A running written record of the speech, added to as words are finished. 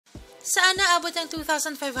Saan naabot ang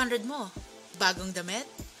 2,500 mo? Bagong damit?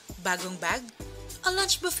 Bagong bag? A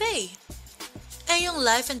lunch buffet? Yung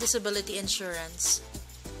life and disability insurance?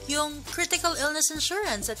 Yung critical illness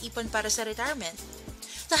insurance at ipon para sa retirement?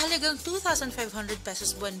 Sa halagang 2,500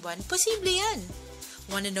 pesos buwan-buwan, posible yan!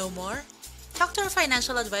 Wanna know more? Talk to our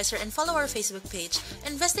financial advisor and follow our Facebook page,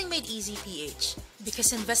 Investing Made Easy PH.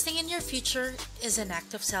 Because investing in your future is an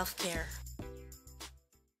act of self-care.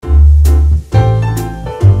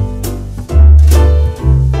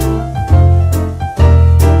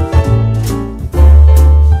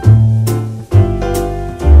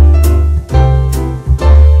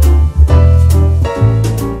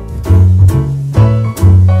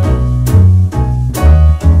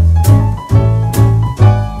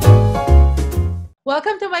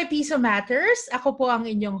 Welcome to my Piso Matters. Ako po ang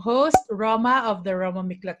inyong host, Roma of the Roma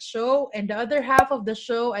Miklat Show. And the other half of the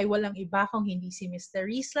show ay walang iba kung hindi si Mr.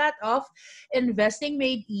 Rislat of Investing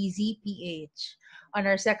Made Easy PH. On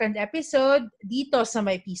our second episode, dito sa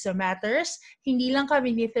my Piso Matters, hindi lang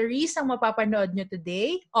kami ni Therese ang mapapanood nyo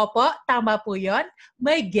today. Opo, tama po yon.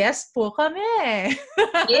 May guest po kami.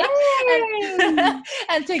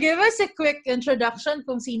 and to give us a quick introduction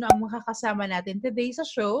kung sino ang makakasama natin today sa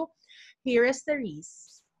show, here is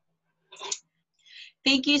Therese.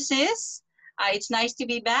 Thank you, sis. It's nice to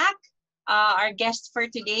be back. Our guest for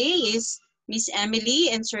today is Miss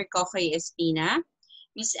Emily and Sir Cocoy Espina.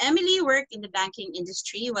 Miss Emily worked in the banking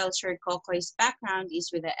industry while Sir Cocoy's background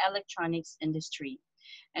is with the electronics industry.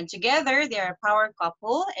 And together, they are a power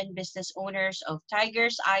couple and business owners of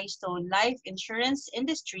Tiger's Eye Stone Life Insurance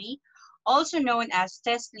Industry, also known as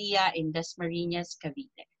Teslia in Dasmariñas,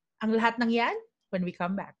 Cavite. Ang lahat ng yan when we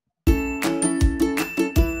come back.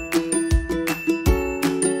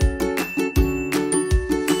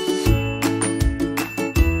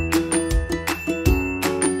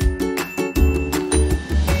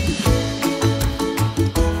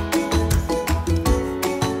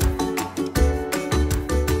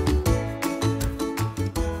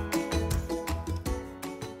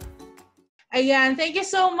 Ayan, thank you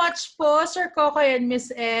so much po, Sir Cocoy and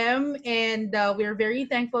Miss M. And we're very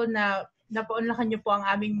thankful na napaunlakan niyo po ang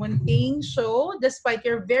aming munting show despite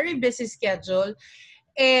your very busy schedule.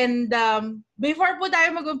 And before po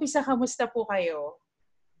tayo mag-umpisa, kamusta po kayo?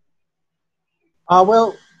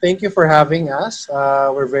 Well, thank you for having us.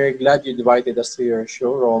 We're very glad you invited us to your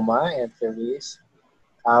show, Roma and Therese.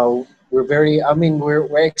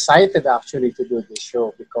 We're excited actually to do this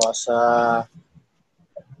show because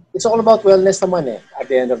it's all about wellness naman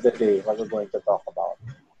at the end of the day, what we're going to talk about.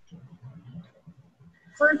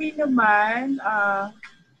 For me naman,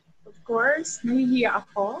 of course, nahihiya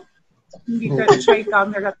ako. Hindi ka try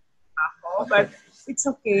camera ako, but it's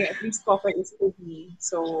okay. At least Cocoy is with me.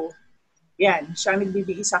 So, yan. Siya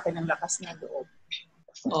nagbibigay sa akin ng lakas na loob.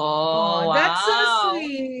 Oh, wow. That's so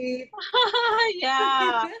sweet.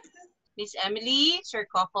 Yeah. Miss Emily, Sir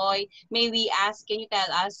Cocoy, may we ask, can you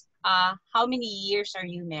tell us, how many years are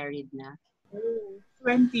you married na?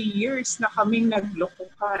 20 years na kaming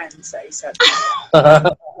naglokohan sa isa't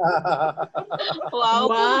Wow,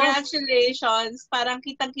 congratulations. Parang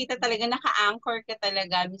kitang-kita talaga, naka-anchor ka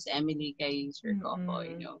talaga, Miss Emily, kay Sir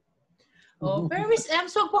Cocoy, no? Oh, pero Miss M,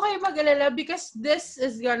 so huwag po kayo mag-alala because this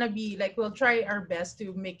is gonna be, like, we'll try our best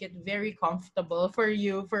to make it very comfortable for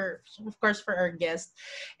you, of course, for our guest.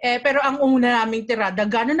 Pero ang una naming tirada,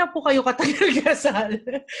 gano'n na po kayo katagal kasal?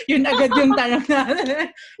 Yun agad yung tanong natin.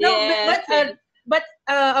 No, yes. But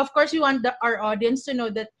of course, we want our audience to know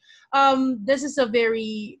that this is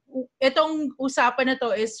itong usapan na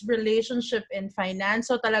to is relationship and finance.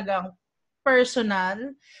 So talagang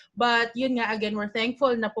personal. But yun nga, again, we're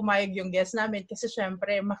thankful na pumayag yung guest namin kasi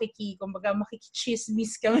syempre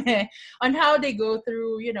makikichismis kami on how they go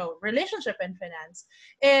through, relationship and finance.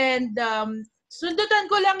 And sundutan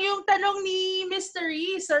ko lang yung tanong ni Mr.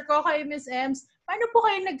 Reese, Sir Cocoy, Miss Ems, paano po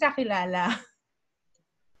kayo nagkakilala?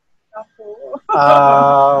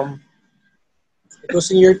 It was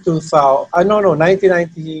in year 1997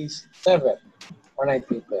 or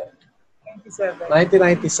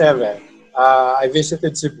 1997. I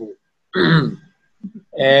visited Cebu.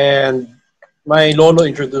 And my lolo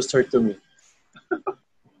introduced her to me.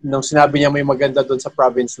 Nung sinabi niya may maganda doon sa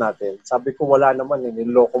province natin, sabi ko wala naman,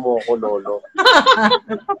 niloko mo ako, lolo.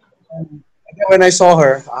 And when I saw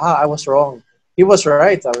her, I was wrong. He was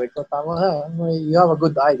right. Sabi ko, tama ha. You have a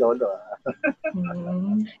good eye, lolo.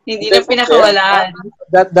 Hindi na pinakawalan.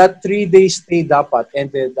 That 3-day stay dapat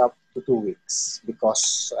ended up to 2 weeks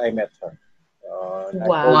because I met her.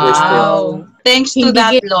 Wow. Thanks to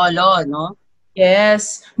that lolo, no?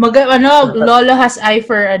 Yes. Lolo has eye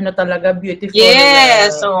for talaga beautiful.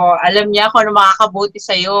 Yes. So, alam niya kung ano makakabuti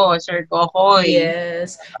sa'yo, Sir Cocoy.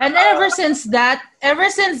 Yes. And then ever since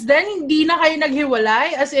then, hindi na kayo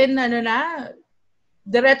naghiwalay? As in,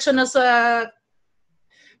 diretso na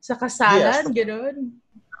sa kasalan, Yes. gano'n?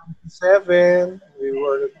 7, we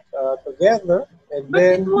were together. And But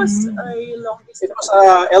then, it was a long it distance.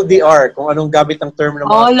 was LDR, kung anong gamit ng term ng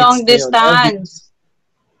mga kids long ngayon. distance.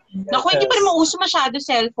 Naku, hindi pa Yes. naman uso masyado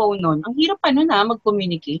cellphone nun. Ang hirap pa nun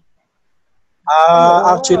mag-communicate.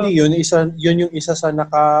 Actually, yun yung isa sa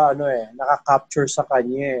naka-capture sa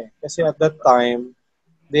kanya. Kasi at that time,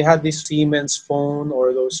 they had this Siemens phone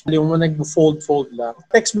or those, yung mga nag-fold lang.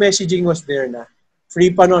 Text messaging was there na.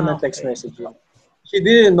 Free pa noon ang text messaging. She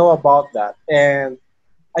didn't know about that. And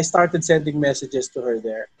I started sending messages to her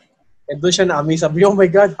there. And doon siya na-amaze. Sabi, oh my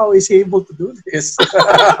God, how is he able to do this?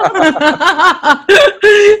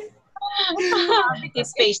 It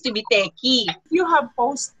pays to be techie. You have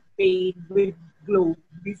postpaid with Globe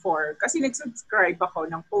before. Kasi nag-subscribe ako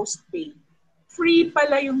ng postpaid. Free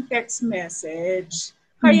pala yung text message.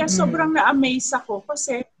 Kaya sobrang na-amaze ako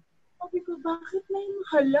kasi sabi ko, bakit na yung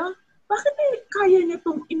mahala? Bakit kaya niya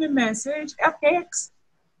itong i-message? Text?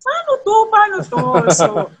 Paano to?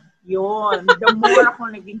 So, yun. The more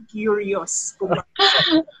ako naging curious kung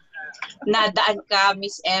Nadaan ka,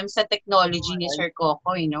 Miss M, sa technology ni Sir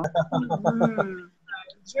Cocoy, no?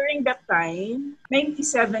 During that time,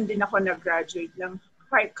 97 din ako nag-graduate ng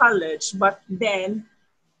college. But then,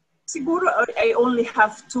 siguro I only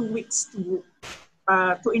have 2 weeks to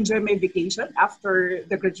enjoy my vacation after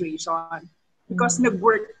the graduation. Because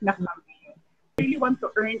nag-work na kami. I really want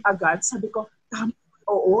to earn agad. Sabi ko, tama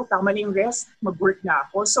na yung rest. Mag-work na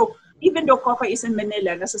ako. So, even though Cocoy is in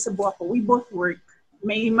Manila, nasa Cebu ako, we both work.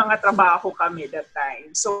 May mga trabaho kami that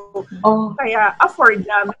time. So, kaya afford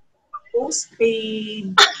namin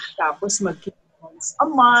postpaid, tapos once a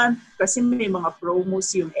month, kasi may mga promos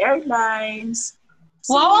yung airlines.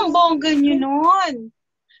 So, wow, ang bongga nyo nun!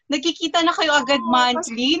 Nagkikita na kayo agad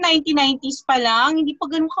monthly, 1990s pa lang, hindi pa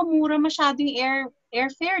ganun kamura masyado yung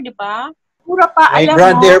airfare, di ba? Mura pa, may alam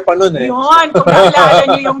Grand mo. Air pa nun eh. Yun, kung naalala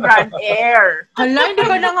nyo yung Grand Air. Hala, hindi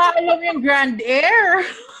ko na nga alam yung Grand Air.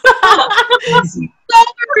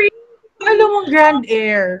 Sorry. Alam mo Grand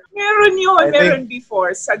Air. Meron yun, meron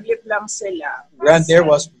before. Saglit lang sila. Grand Air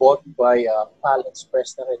was bought by PAL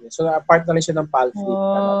Express na rin. So, part na rin siya ng PAL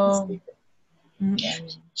fleet.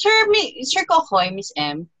 Sir Cocoy, Miss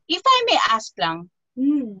M, if I may ask lang,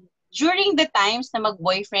 during the times na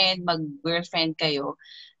mag-boyfriend, mag-girlfriend kayo,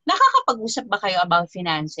 nakakapag-usap ba kayo about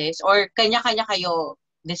finances or kanya-kanya kayo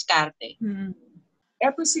diskarte?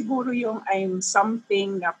 Ito siguro yung I'm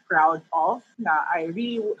something na proud of, na I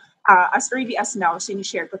really, as early as now,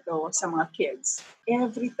 sinishare ko to sa mga kids.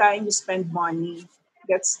 Every time you spend money,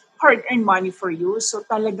 that's hard-earned money for you, so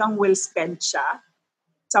talagang will spend siya.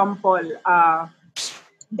 Example,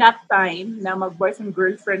 that time na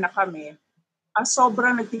mag-boyfriend-girlfriend na kami,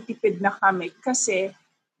 sobrang nagtitipid na kami kasi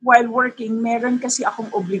while working, meron kasi akong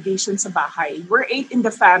obligation sa bahay. We're 8 in the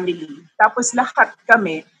family. Tapos lahat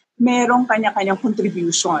kami, merong kanya-kanyang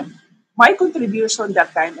contribution. My contribution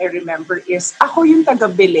that time, I remember, is ako yung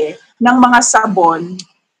taga-bili ng mga sabon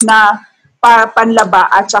na panlaba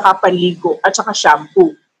at saka panligo at saka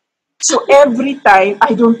shampoo. So every time,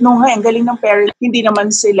 I don't know nga, ang galing ng parents, hindi naman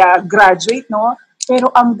sila graduate, no? Pero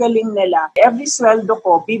ang galing nila. Every sweldo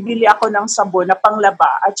ko, bibili ako ng sabon na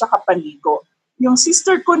panglaba at saka panligo. Yung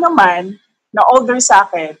sister ko naman, na older sa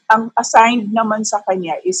akin, ang assigned naman sa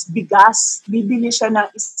kanya is bigas. Bibili siya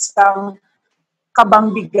ng isang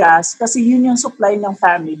kabang bigas kasi yun yung supply ng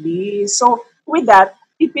family. So with that,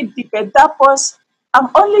 tipid-tipid. Tapos,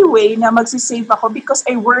 ang only way na magsisave ako because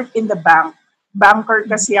I work in the bank. Banker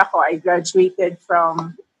kasi ako. I graduated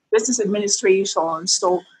from business administration.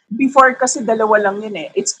 So before kasi dalawa lang yun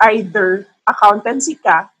eh. It's either accountancy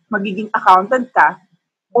ka, magiging accountant ka,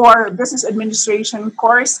 or business administration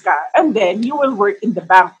course ka, and then you will work in the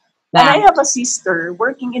bank. And I have a sister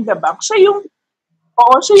working in the bank. Siya yung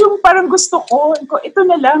parang gusto ko. Ito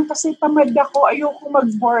na lang kasi tamad ako. Ayoko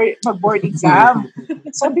mag-board exam.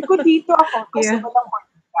 Sabi ko dito ako kasi walang board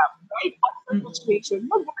exam. Right after administration,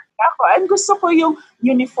 mag-board ako. And gusto ko yung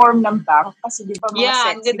uniform ng bank kasi di ba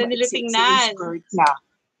mga sexy, sexy skirt na.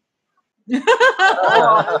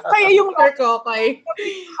 Kaya yung Sir Cocoy.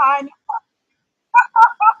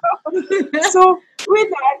 So, with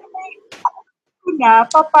that, na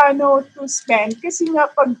paano to spend kasi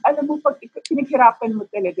nga alam mo pag pinaghirapan mo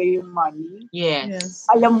talaga yung money. Yes.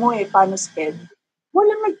 Alam mo paano spend.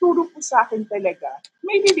 Walang nagturo po sa akin talaga.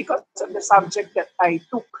 Maybe because of the subject that I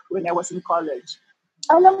took when I was in college.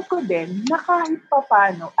 alam ko din na kahit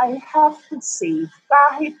papano, I have to save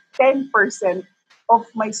kahit 10% of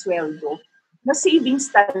my sweldo na savings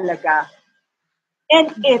talaga.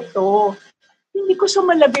 And ito, hindi ko siya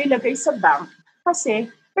malagay-lagay sa bank kasi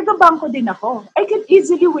taga-bangko din ako. I can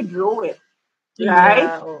easily withdraw it. Right?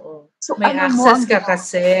 Yeah, oo. So, May alam mo, access ka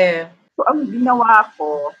kasi. So, ang ginawa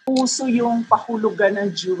ko, puso yung pahulugan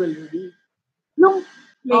ng jewelry. Yung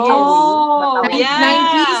layering, matawag.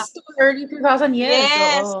 Yeah. 90s to early 2000 years.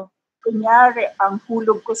 Yes. Oo. Kunyari, ang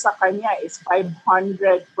hulog ko sa kanya is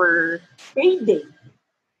 500 per payday.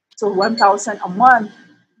 So, 1,000 a month.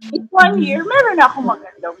 In 1 year, meron na akong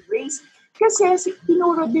magandang raise. Kasi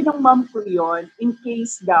tinuro din ng mom ko yun, in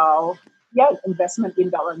case daw, yan, investment din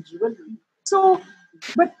daw ang jewelry. So,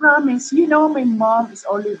 but promise, my mom is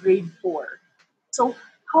only grade 4. So,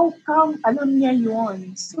 how come alam niya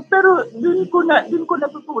yun? So, pero dun ko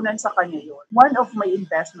natutunan sa kanya yun. One of my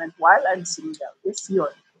investment while I'm single is yun.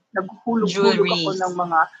 Naghulog-hulog ako ng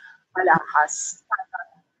mga malahas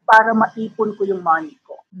para maipon ko yung money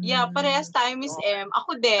ko. Yeah, parehas tayo, Miss M.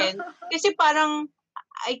 Ako din. Kasi parang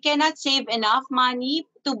I cannot save enough money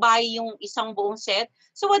to buy yung isang buong set.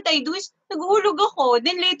 So what I do is, naghulog ako.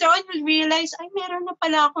 Then later on, you'll realize, ay, meron na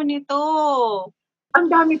pala ako nito.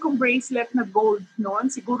 Ang dami kong bracelet na gold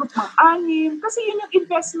noon. Siguro pang-anim. Kasi yun yung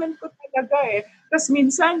investment ko talaga eh. Tapos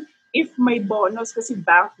minsan, if may bonus, kasi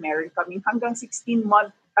bank meron kami, hanggang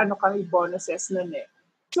 16-month kami bonuses noon eh.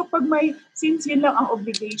 So pag since yun lang ang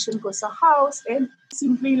obligation ko sa house, and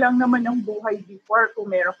simple lang naman ang buhay before kung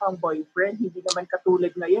meron kang boyfriend, hindi naman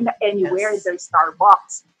katulad ngayon na anywhere there's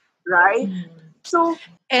Starbucks, right? So,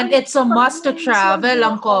 and it's a must to travel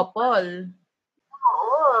ang couple.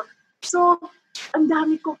 Oo. So, ang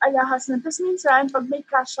dami kong alahas nun. Tapos minsan, pag may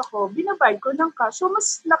cash ako, binabayad ko ng cash. So,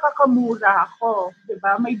 mas nakakamura ako.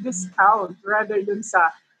 Diba? May discount rather dun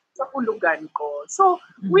sa hulugan ko. So,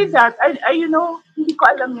 with that, I hindi ko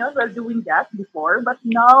alam yun while doing that before. But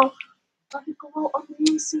now, sabi ko, wow,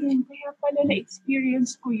 amazing. Kaya pala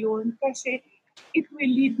na-experience ko yun. Kasi it will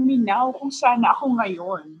lead me now kung saan ako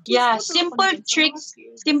ngayon. Yeah, simple tricks.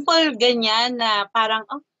 Simple ganyan na parang,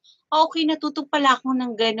 okay, natuto pala ako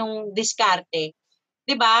ng ganong diskarte.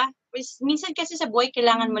 Diba? Minsan kasi sa buhay,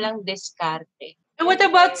 kailangan mo lang diskarte. And what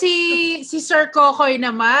about si Sir Cocoy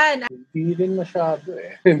naman? Hindi rin masyado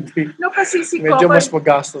eh. No, kasi si medyo Cocoy, mas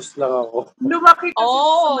magastos lang ako. Lumaki kasi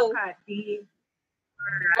sa Makati.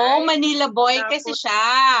 Right? Manila boy kasi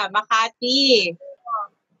siya. Makati.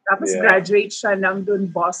 Tapos graduate siya ng Don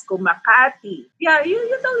Bosco, Makati. Yeah, you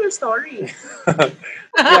tell your story.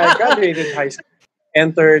 I graduated high school.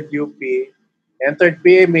 Entered UP. Entered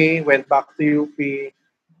PMA. Went back to UP.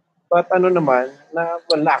 But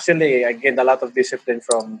actually, I gained a lot of discipline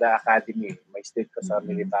from the academy. My state ko sa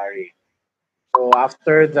military. So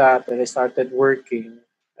after that, when I started working,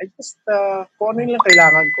 I just, kung ano yung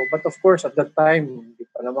kailangan ko. But of course, at that time, hindi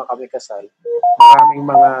pa naman kami kasal. Maraming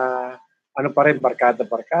mga,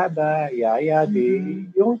 barkada, yaya,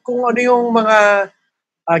 yung kung ano yung mga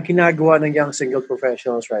ginagawa ng young single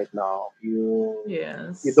professionals right now. You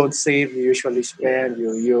don't save, you usually spend.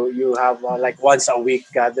 You have like once a week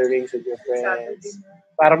gatherings with your friends.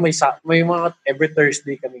 Para may mga every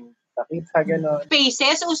Thursday kaming nakita gano'n.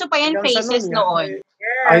 Faces? Uso pa yan faces noon.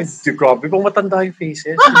 Ay, grabe pang matanda yung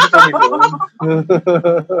faces. Hindi kami doon.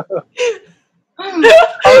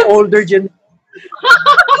 Ang older generation.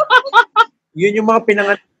 Yun yung mga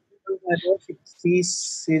pinanganak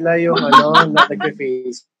 60s, sila yung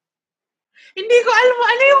nag-face. Hindi ko alam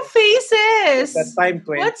ano yung faces. That time,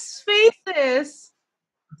 20. What's faces?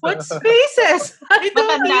 I don't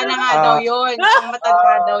matanda na nga daw yun.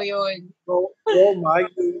 Matanda daw yun.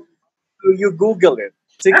 You Google it.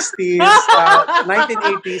 60s,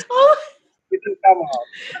 1980s. It will come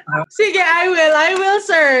out. Sige, I will,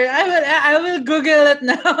 sir. I will Google it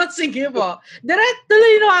now. Sige po.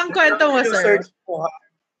 Tuloy no ang kwento mo, sir. Search po,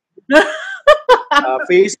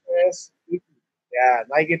 faces. Yeah,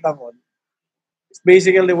 nakikita mo. It's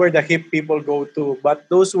basically where the hip people go to. But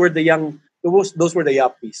those were the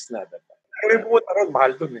yuppies na that time. Kami pumunta ron,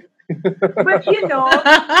 mahal dun eh. But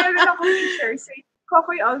meron akong teacher say,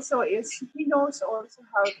 Cocoy he knows also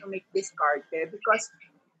how to make discarte because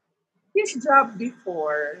his job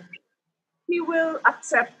before, he will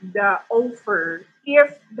accept the offer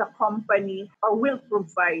if the company will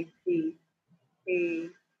provide a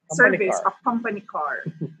service, a company car.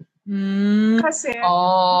 Kasi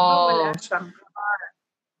wala siyang car.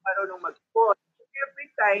 Marunong mag-phone. Every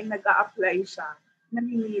time nag-a-apply siya,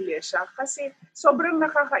 namimili siya. Kasi sobrang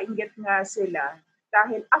nakakainggit nga sila.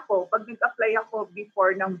 Dahil pag nag-apply ako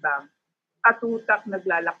before ng bank, atutak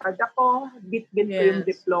naglalakad ako, bit-bit ko yung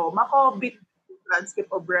diploma ko, bit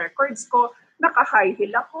transcript of records ko, naka-high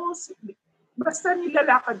heel ako, basta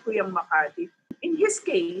nilalakad ko yung Makati. In his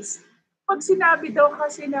case, pag sinabi daw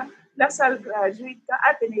kasi na Lasal graduate ka,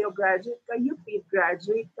 Ateneo graduate ka, UP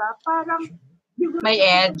graduate ka, parang May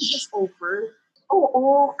edge. just over.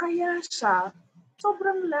 Oo, kaya siya,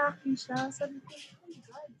 sobrang lucky siya. Sabi ko, oh my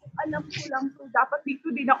God, alam ko lang to. Dapat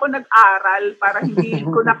dito din ako nag-aral para hindi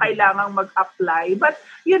ko na kailangang mag-apply. But,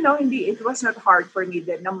 hindi, it was not hard for me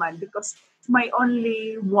then naman because the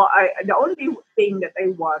only thing that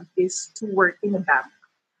I want is to work in a bank.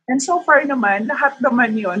 And so far naman, lahat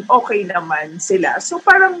naman yun, okay naman sila. So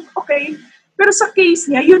parang, okay. Pero sa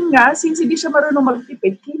case niya, yun nga, since hindi siya marunong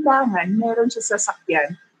magtipid, kailangan meron siya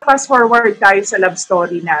sasakyan. Fast forward tayo sa love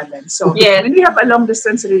story namin. So, when we have a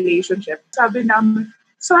long-distance relationship, sabi namin,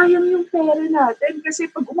 sayang yung pera natin. Kasi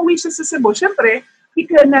pag umuwi siya sa Cebu, syempre, he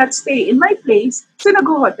cannot stay in my place. So,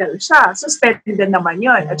 nag-hotel siya. So, suspended naman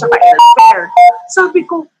yun. At saka airfare. Sabi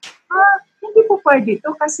ko, hindi po pwede ito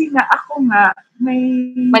kasi nga ako nga may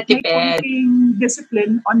konting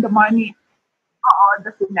discipline on the money, on the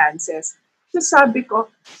finances. So, sabi ko,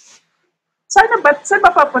 saan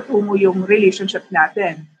mapapatungo yung relationship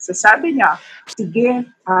natin? So sabi niya, sige,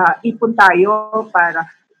 ipon tayo para,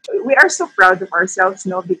 we are so proud of ourselves,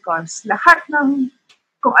 no? Because lahat ng,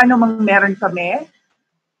 kung ano mang meron kami,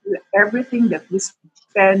 everything that we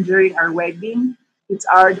spend during our wedding, it's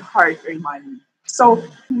our hard-earned money. So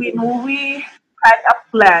when we had a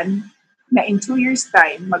plan na in 2 years'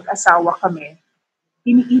 time, mag-asawa kami,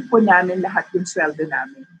 iniipon namin lahat yung sweldo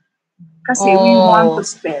namin. Kasi we want to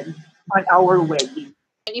spend on our wedding.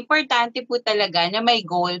 Importante po talaga na may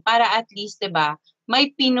goal para at least, 'di ba,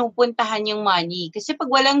 may pinupuntahan yung money. Kasi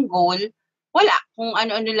pag walang goal, wala kung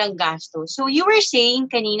ano-ano lang gasto. So you were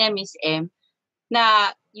saying kanina, Miss M,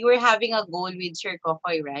 na you were having a goal with Sir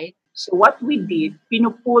Cocoy, right? So what we did,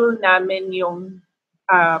 pinupull namin yung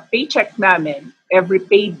paycheck namin every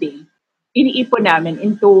payday. Iniipon namin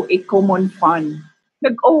into a common fund.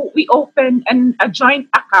 We opened a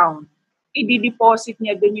joint account. I-deposit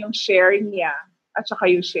niya dun yung share niya at saka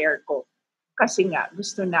yung share ko. Kasi nga,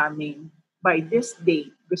 gusto namin, by this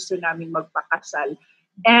date, gusto namin magpakasal.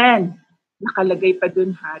 And, nakalagay pa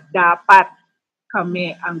dun dapat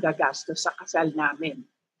kami ang gagasto sa kasal namin.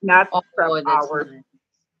 Not from our...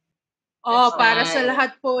 Para sa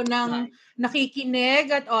lahat po ng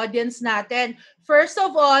nakikinig at audience natin. First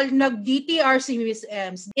of all, nag-DTR si Miss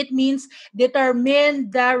Ems. It means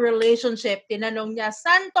determine the relationship. Tinanong niya,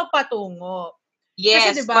 saan to patungo?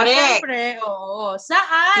 Yes, kasi diba, correct. Siyempre,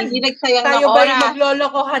 saan? Hindi nagsayang tayo ng ba oras. yung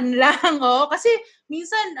maglolokohan lang? Kasi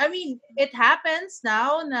minsan, it happens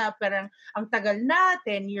now na parang ang tagal na,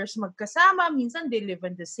 10 years magkasama. Minsan, they live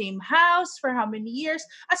in the same house for how many years?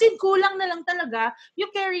 As in, kulang na lang talaga.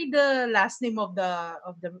 You carry the last name of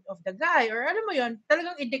the guy. Or alam mo yun,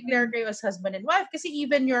 talagang i-declare kayo as husband and wife. Kasi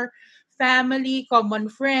even your family,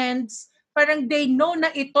 common friends, parang they know na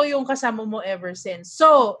ito yung kasama mo ever since.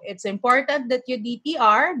 So, it's important that you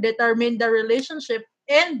DTR, determine the relationship,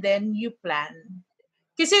 and then you plan.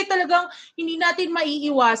 Kasi talagang hindi natin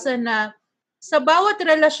maiiwasan na sa bawat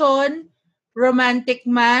relasyon, romantic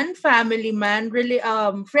man, family man, really,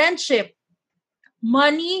 friendship,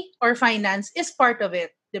 money or finance is part of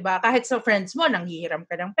it. 'Di ba? Kahit sa friends mo, nanghihiram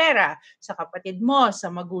ka ng pera. Sa kapatid mo, sa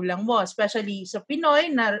magulang mo, especially sa Pinoy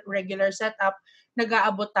na regular setup,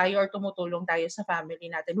 nag-aabot tayo or tumutulong tayo sa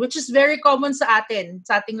family natin, which is very common sa ating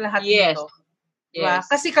lahat dito. Diba?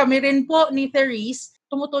 Yes. Kasi kami rin po ni Therese,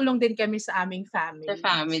 tumutulong din kami sa aming family. Sa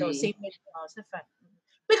family. So, same with sa family.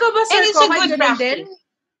 Ikaw ba, Sir And it's a Cocoy, good practice.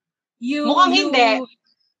 Mukhang hindi.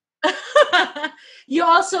 You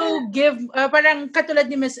also give, parang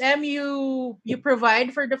katulad ni Miss M, you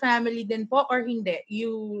provide for the family din po or hindi?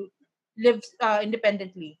 You live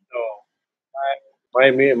independently? No.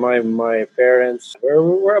 My parents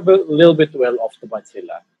were a little bit well off naman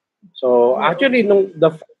sila. So actually, nung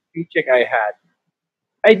the paycheck I had,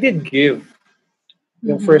 I did give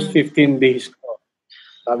yung first 15 days ko.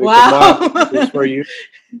 Sabi ko, Ma, this is for you.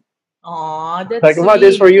 Aw, that's like, Ma,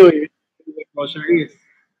 this is for you. Groceries.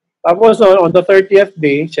 Tapos on the 30th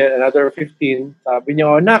day, another 15, sabi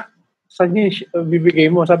niya, Nak, saan niya bibigay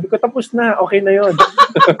mo? Sabi ko, tapos na, okay na yun.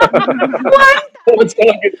 What?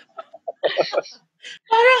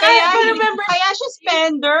 Kaya siya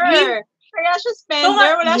spender.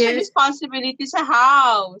 Wala siyang responsibility sa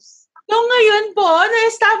house. So ngayon po,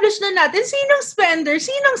 na-establish na natin sinong spender,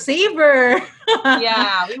 sinong saver.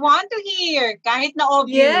 Yeah, we want to hear. Kahit na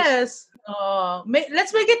obvious. Yes.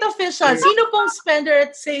 Let's make it official. Sino pong spender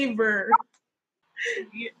at saver?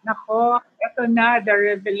 Nako, eto na, the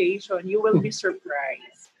revelation. You will be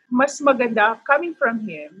surprised. Mas maganda coming from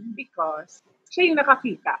him because siya yung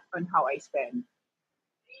nakakita on how I spend.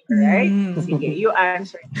 Right? Sige, you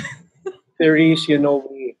answer. Therese, you know,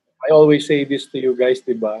 I always say this to you guys,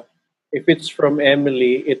 diba? If it's from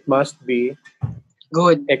Emily, it must be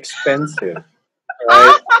Good. expensive.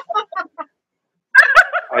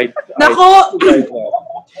 Right? Nako!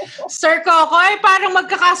 Sir Cocoy, parang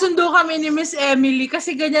magkakasundo kami ni Miss Emily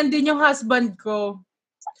kasi ganyan din yung husband ko.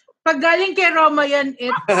 Pag galing kay Roma yan,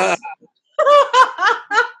 it's...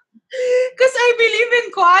 Because I believe in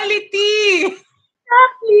quality.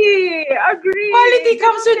 Exactly. Agree. Quality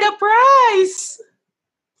comes with the price.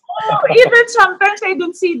 Oh, even sometimes I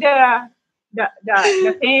don't see the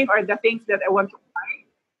thing or the things that I want to buy.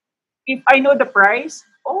 If I know the price,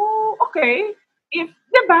 oh, okay. If,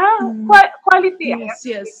 diba? Quality.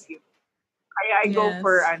 Yes. Kaya I go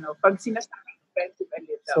for, pag sinasabi expensive a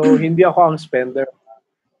little. So, hindi ako ang spender.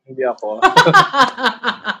 Hindi ako.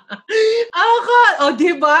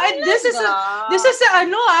 Diba? This is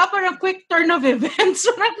parang quick turn of events.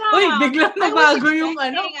 Uy, biglang nabago yung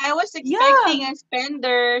I was expecting a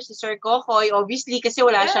spender, si Sir Cocoy, obviously, kasi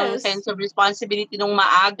wala siyang sense of responsibility nung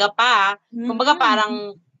maaga pa. Kumbaga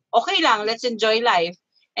parang, okay lang, let's enjoy life.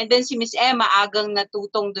 And then si Miss Emma, agang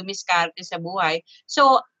natutong dumiskarte sa buhay.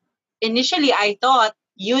 So, initially, I thought,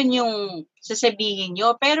 yun yung sasabihin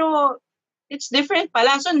nyo. Pero, it's different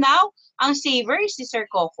pala. So now, ang saver is si Sir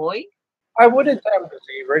Cocoy? I wouldn't have the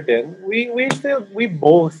saver then. We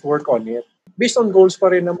both work on it. Based on goals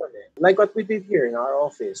pa rin naman eh. Like what we did here in our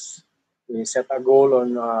office. We set a goal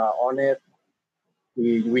on it.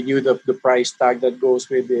 We knew the price tag that goes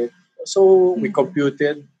with it. So we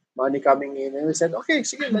computed money coming in and we said, okay,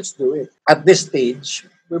 sige, let's do it. At this stage,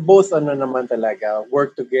 we're both naman talaga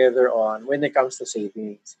work together on when it comes to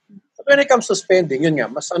savings. But when it comes to spending, yun nga,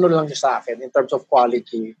 mas lang siya sa akin in terms of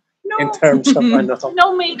quality, in terms of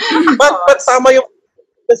No make. But tama yung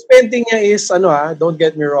the spending niya is don't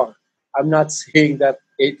get me wrong. I'm not saying that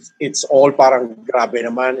it's all parang grabe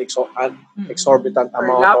naman, exorbitant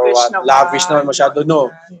amount or what, lavish naman masyado.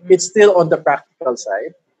 No, it's still on the practical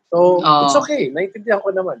side. So, it's okay. Naintindihan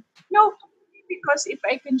ko naman. No, because if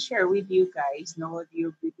I can share with you guys,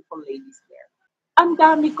 you beautiful ladies there. Ang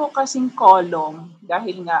dami ko kasing column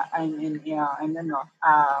dahil nga I'm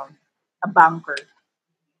a banker.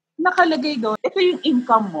 Nakalagay doon, ito yung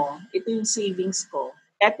income mo, ito yung savings ko,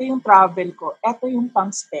 ito yung travel ko, ito yung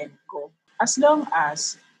pang-spend ko. As long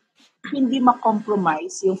as hindi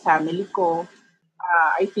ma-compromise yung family ko,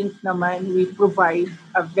 I think naman we provide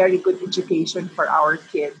a very good education for our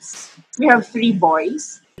kids. We have 3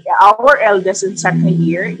 boys. Our eldest in second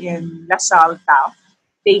year in LaSalle TAF,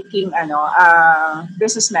 taking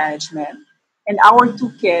business management. And our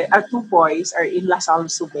 2 boys are in LaSalle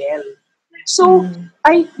Subel. So,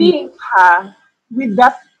 I think with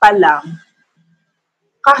that pa lang,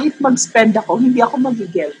 kahit mag-spend ako, hindi ako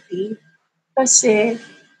mag-guilty. Kasi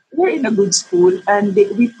we're in a good school and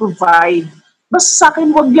we provide. Basta sa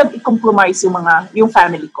akin, wag lang i-compromise yung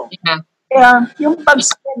family ko. Yeah. Kaya yung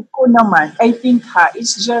pag-spend ko naman, I think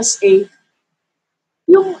it's just a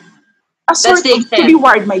sort of to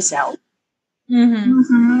reward myself.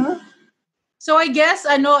 So I guess,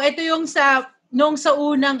 ito yung sa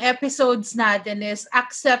unang episodes natin is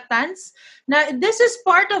acceptance na this is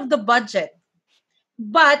part of the budget.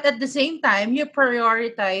 But at the same time, you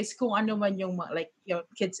prioritize kung ano man yung your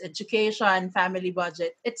kids' education, family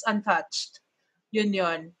budget, it's untouched.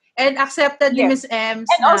 Yun. And accepted ni Miss Ems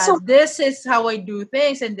na also, this is how I do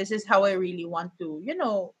things and this is how I really want to,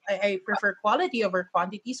 I prefer quality over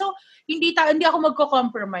quantity. So, hindi ako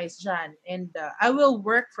magko-compromise dyan. And I will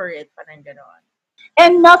work for it, parang gano'n.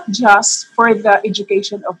 And not just for the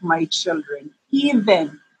education of my children.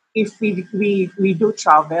 Even if we do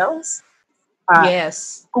travels,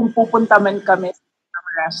 yes. Kung pupunta man kami sa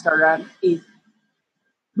restaurant,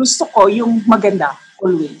 gusto ko yung maganda,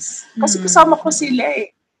 always. Kasi kasama ko sila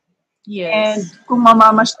eh. Yes. And kung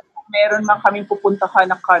meron man kaming pupuntahan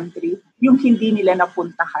na country, yung hindi nila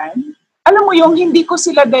napuntahan, alam mo yung hindi ko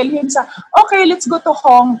sila dalhin sa, okay, let's go to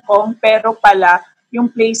Hong Kong, pero pala, yung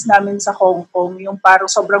place namin sa Hong Kong, yung parang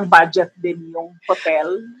sobrang budget din yung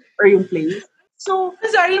hotel or yung place. So,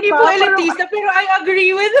 sorry, hindi po elitista, pero I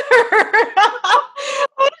agree with her.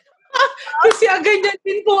 Kasi ganyan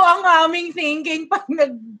din po ang aming thinking pag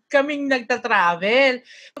kaming nagta-travel.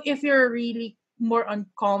 If you're really more on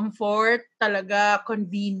comfort, talaga,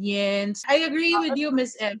 convenience. I agree with you,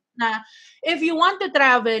 Miss M, na if you want to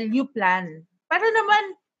travel, you plan. Para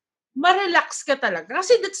naman, ma-relax ka talaga.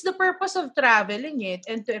 Kasi that's the purpose of traveling it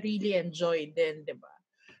and to really enjoy din, di ba?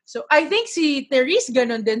 So, I think si Therese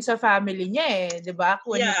ganun din sa family niya eh, di ba?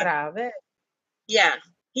 When you travel. Yeah.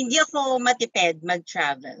 Hindi ako matipid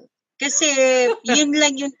mag-travel. Kasi yun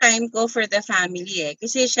lang yung time ko for the family eh.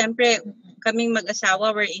 Kasi syempre, kaming mag-asawa,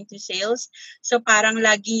 we're into sales. So parang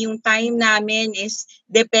lagi yung time namin is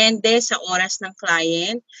depende sa oras ng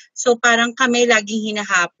client. So parang kami laging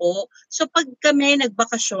hinahapo. So pag kami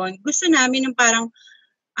nagbakasyon, gusto namin yung parang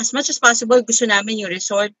as much as possible, gusto namin yung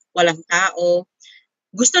resort, walang tao.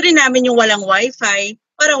 Gusto rin namin yung walang wifi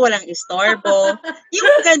para walang istorbo.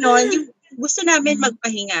 Yung ganon, yung gusto namin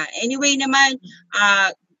magpahinga. Anyway naman,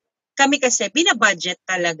 kami kasi, binabudget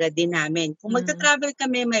talaga din namin. Kung magta-travel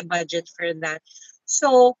kami, may budget for that.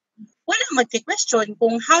 So, walang magki-question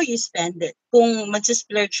kung how you spend it. Kung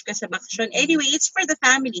mag-splurge ka sa bakasyon. Anyway, it's for the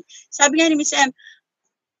family. Sabi nga ni Miss M,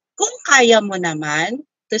 kung kaya mo naman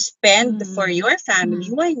to spend for your family,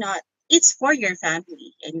 why not? It's for your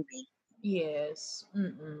family anyway. Yes.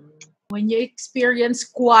 When you experience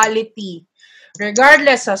quality,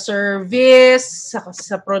 regardless sa service,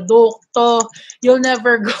 sa produkto, you'll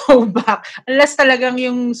never go back. Unless talagang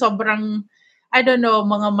yung sobrang, I don't know,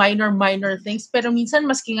 mga minor things. Pero minsan,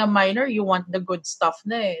 maski nga minor, you want the good stuff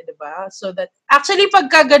na eh, di ba? So that, actually,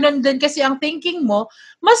 pagka ganun din kasi ang thinking mo,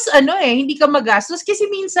 mas hindi ka magastos. Kasi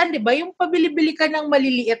minsan, di ba, yung pabili-bili ka ng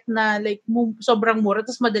maliliit na, like, sobrang mura,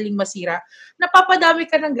 tapos madaling masira, napapadami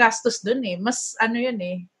ka ng gastos dun eh. Mas,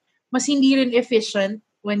 mas hindi rin efficient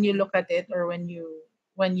when you look at it or when you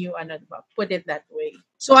put it that way.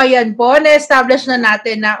 So, ayan po, na-establish na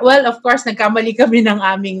natin na, well, of course, nagkamali kami ng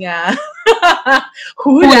aming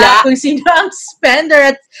hula kung sino ang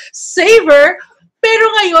spender at saver. Pero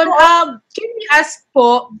ngayon, can we ask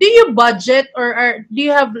po, do you budget or do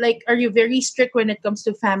you have are you very strict when it comes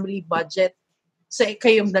to family budget sa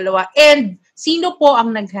kayong dalawa? And sino po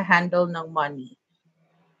ang nag-handle ng money?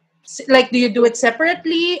 Like, do you do it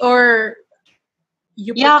separately or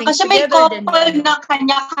you put things kasi may together? couple na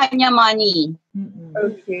kanya-kanya money.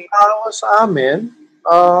 Okay. Sa amin,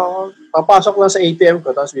 papasok lang sa ATM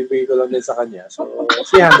ko, tapos bibigay ko lang din sa kanya. So,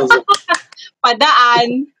 she handles it.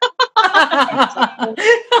 Padaan.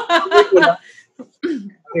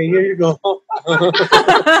 Okay, here you go.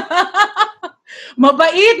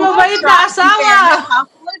 Mabait na asawa.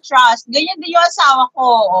 Full trust. Ganyan din yung asawa ko,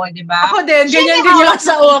 di ba? Ako din, ganyan din yung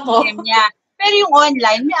asawa ko. Pero yung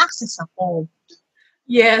online, may access ako.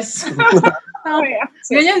 Yes.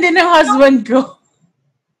 Ganyan din ang husband ko.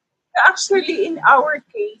 Actually, in our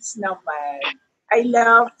case naman, I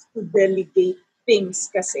love to delegate things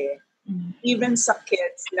kasi. Even sa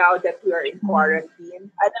kids, now that we are in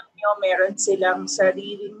quarantine, alam nyo, meron silang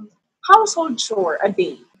sariling household chore a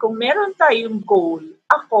day. Kung meron tayong goal,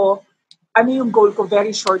 ako, ano yung goal ko?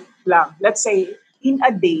 Very short lang. Let's say, in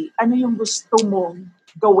a day, ano yung gusto mong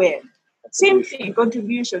gawin? Same thing,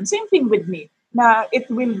 contribution. Same thing with me, na it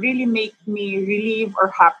will really make me relieve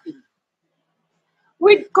or happy.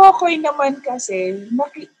 With Cocoy naman kasi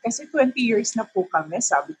 20 years na po kami.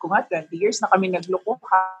 Sabi ko nga, 20 years na kami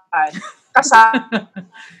naglokohan.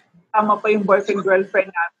 Kasama pa yung boyfriend-girlfriend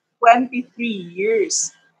na 23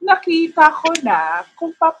 years. Nakita ko na kung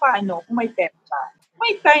paano, kung may pera.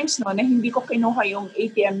 May times no, na hindi ko kinuha yung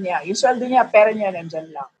ATM niya. Yung sweldo niya, pera niya nandyan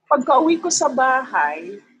lang. Pagka-uwi ko sa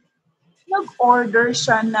bahay, nag-order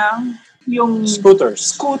siya ng yung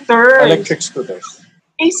Scooters. Electric scooters.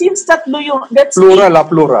 Since tatlo yung... That's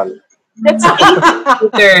plural. That's 8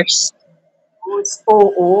 scooters.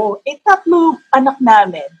 Oo. Tatlo anak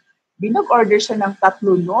namin. Binag-order siya ng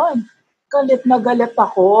tatlo nun. Galit na galit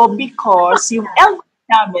ako because yung eldest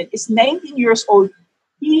namin is 19 years old.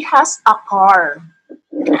 He has a car.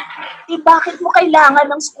 Bakit mo kailangan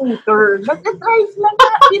ng scooter? Nag-drive lang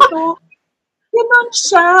na dito. Ganon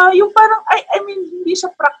siya. Yung parang, I mean, hindi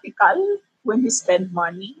siya practical when he spend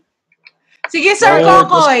money. Sige, Sir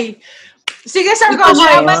Cocoy.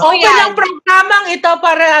 Open ang programang ito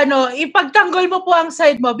para ipagtanggol mo po ang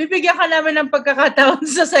side mo. Bibigyan ka namin ng pagkakataon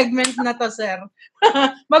sa segment na to, sir.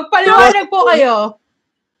 Magpaliwanag po kayo.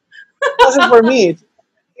 It wasn't for me.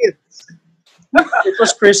 It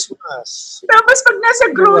was Christmas. Tapos pag nasa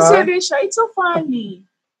grocery siya, it's so funny.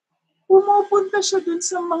 Pumupunta siya dun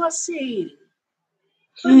sa mga sale.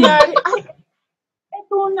 Kunyari,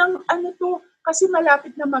 ito ng kasi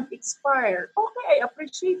malapit na mag-expire. Okay, I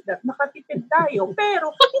appreciate that. Nakatipid tayo.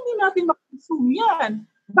 Pero hindi natin mag-consume yan.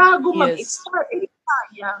 Bago mag-expire,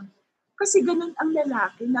 sayang. Kasi ganun ang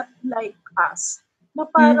lalaki, not like us. Na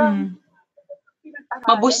parang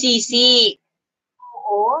mabusisi.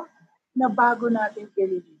 Oo. Na bago natin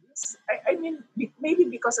i-release. I mean, maybe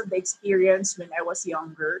because of the experience when I was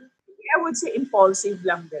younger, I would say impulsive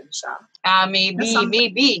lang din siya.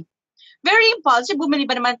 Maybe. Very impulsive. Bumili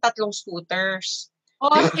ba naman 3 scooters?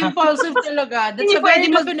 Oh, impulsive talaga. That's Hindi a very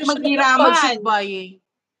pwede definition of impulsive buying.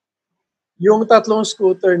 Yung 3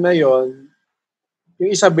 scooter na yon, yung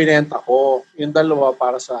isa binenta ko, yung 2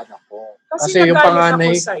 para sa anak ko. Kasi yung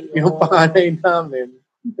panganay namin,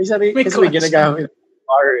 kasi may ginagamit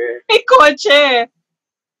car eh. May kotse.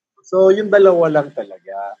 So, yung 2 lang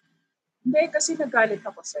talaga. Hindi, kasi nagalit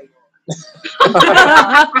ako sa'yo.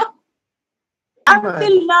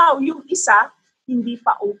 Until now, yung isa, hindi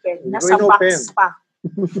pa open. Nasa box pa.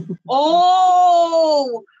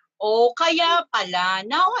 Kaya pala.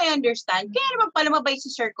 Now I understand. Kaya naman pala mabait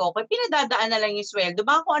si Sir Cocoy. Pinadadaan na lang yung sweldo.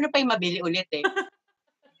 Baka kung ano pa yung mabili ulit eh.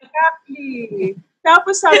 Exactly.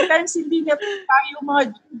 Tapos sometimes hindi niya tayo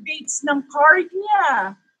mga due dates ng card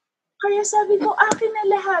niya. Kaya sabi ko, akin na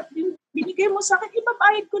lahat. Binigay mo sa akin,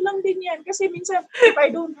 ibabayad ko lang din yan. Kasi minsan, if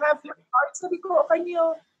I don't have your card, sabi ko, can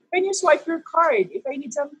you swipe your card if I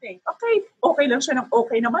need something? Okay lang siya ng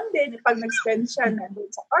okay naman din. Pag nag-spend siya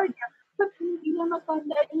nandun sa card niya. But hindi na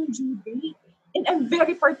matanda yung due date. And I'm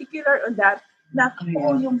very particular on that.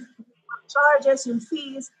 Yung charges, yung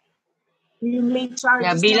fees, yung late charges.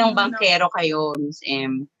 Yeah, bilang bankero kayo, Ms.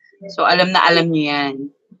 M. So, alam niyo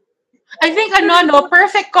yan. I think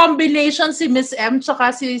perfect combination si Miss M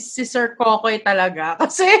tsaka si Sir Cocoy talaga.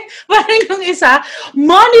 Kasi parang yung isa,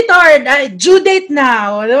 monitored, due date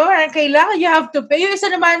now. Diba? Kailangan, you have to pay. Yung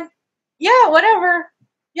isa naman, yeah, whatever.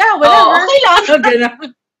 Okay lang.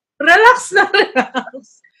 Relax.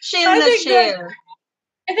 Chill.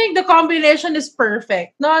 I think the combination is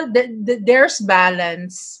perfect. No, there's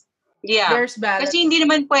balance. Yeah. There's balance. Kasi hindi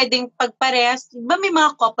naman pwedeng pagparehas. Diba may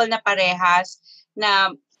mga couple na parehas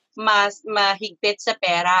na mas mahigpit sa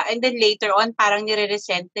pera and then later on parang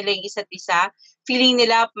nire-resent nila yung isa't isa. Feeling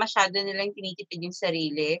nila masyado nilang tinitipid yung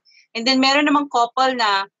sarili. And then meron namang couple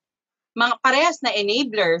na mga parehas na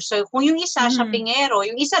enabler. So kung yung isa siya pingero,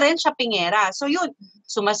 yung isa rin siya pingera. So yun,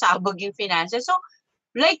 sumasabog yung finances. So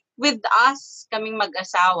like with us, kaming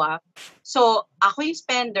mag-asawa, so ako yung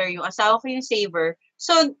spender, yung asawa ko yung saver.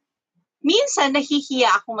 So minsan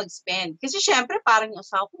nahihiya ako mag-spend. Kasi syempre parang yung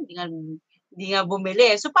asawa ko hindi nga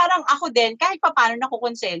bumili. So parang ako din, kahit pa paano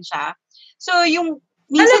nakukonsensya. So yung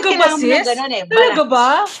minsan kailangan mo na gano'n eh. Talaga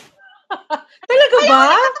ba? Talaga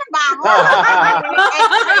ba? Trabaho.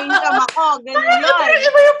 Extra income ako. Ganun yun. Pero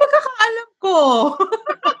iba yung pagkakaalam ko.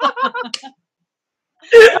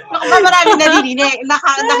 Marami narinig.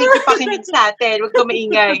 Nakikipakinig sa atin. Huwag ka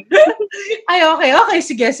maingay. Ay, okay.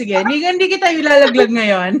 Sige. Hindi kita ilalaglag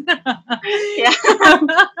ngayon. Yeah.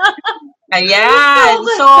 Ayan.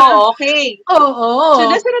 So, okay. Oo. So,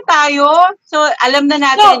 nasa na tayo? So, alam na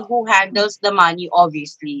natin who handles the money,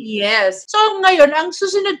 obviously. Yes. So, ngayon, ang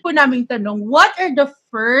susunod po naming tanong, what are the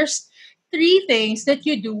first 3 things that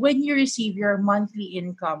you do when you receive your monthly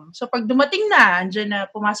income? So, pag dumating na, andyan na,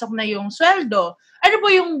 pumasok na yung sweldo, ano po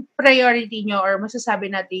yung priority nyo or masasabi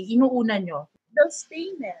natin, inuuna nyo? Bills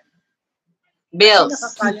payment. Bills.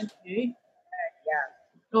 Yeah.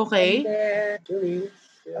 Okay. And then,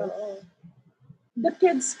 the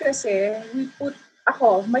kids kasi,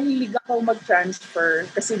 mahilig ako mag-transfer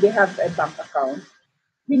kasi they have a bank account.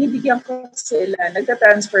 Binibigyan ko sila,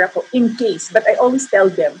 nagta-transfer ako in case, but I always tell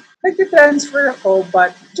them, nagta-transfer ako,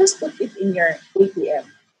 but just put it in your ATM.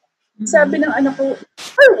 Sabi ng anak ko,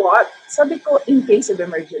 for what? Sabi ko, in case of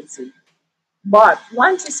emergency. But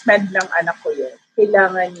once spend ng anak ko yun,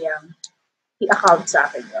 kailangan niyang i-account sa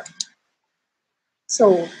akin yun.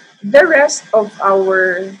 So, the rest of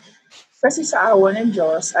kasi sa awa ng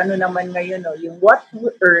Diyos, ano naman ngayon, yung what we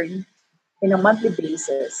earn in a monthly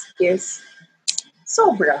basis is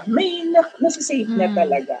sobra. May nasasave na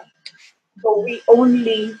talaga. So, we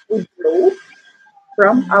only withdraw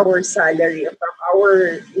from our salary, from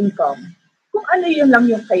our income, kung ano yun lang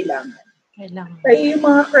yung kailangan. Kaya yung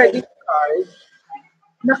mga credit card,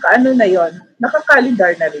 na yun,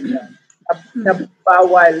 nakakalendar na rin yun. Na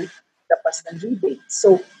bawal tapas ng due date.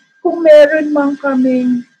 So, kung meron man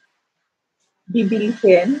kaming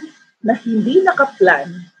bibilihin na hindi nakaplan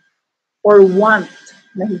or want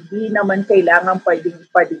na hindi naman kailangan pwedeng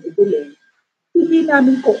ibili, hindi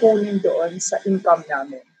namin kukunin doon sa income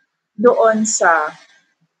namin. Doon sa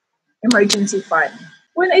emergency fund.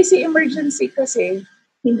 When I say emergency kasi,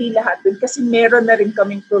 hindi lahat doon kasi meron na rin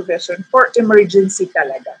kaming provision for emergency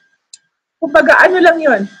talaga. Kumbaga, ano lang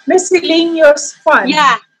yun? Miscellaneous fund.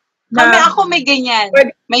 Yeah. Ako may ganyan.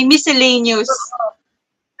 May miscellaneous.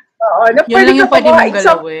 Oo. Yun lang yung pwede mong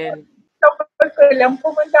galawin.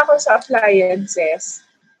 Pumunta ako sa appliances.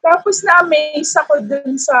 Tapos na-amaze ako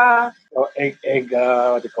dun sa... what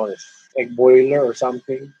do you call it? Egg boiler or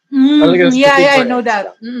something. I know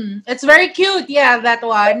that. It's very cute. Yeah, that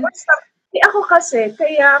one. Ako kasi,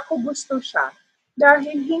 kaya ako gusto siya.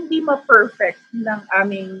 Dahil hindi ma-perfect ng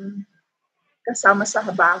aming kasama sa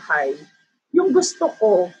bahay yung gusto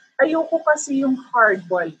ko, ayoko kasi yung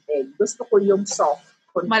hard-boiled egg. Gusto ko yung soft.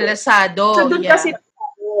 Konti. Malasado, So doon yeah. kasi,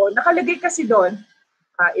 nakalagay kasi doon,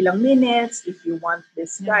 ilang minutes if you want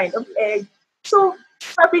this kind of egg. So,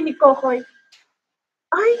 sabi ni Cocoy,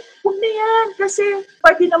 ay, huwag na yan kasi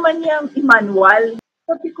pwede naman yung i-manual.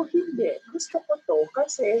 Sabi ko, hindi. Gusto ko to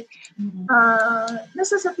kasi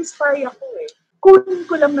nasa-satisfy ako eh. Kunin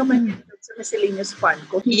ko lang naman yun sa miscellaneous fund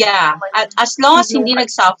ko. Yeah. As long as hindi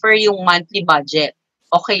nag-suffer yung monthly budget,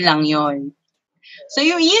 okay lang yun. So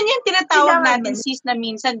yun yung tinatawag natin sis na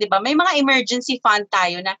minsan, di ba? May mga emergency fund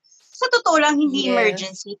tayo na sa totoo lang hindi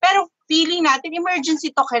emergency. Pero feeling natin emergency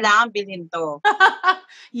to, kailangan bilhin to.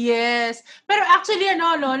 Yes. Pero actually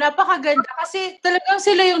napakaganda kasi talagang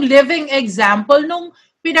sila yung living example nung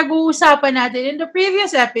pinag-uusapan natin in the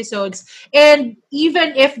previous episodes. And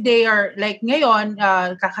even if they are like ngayon,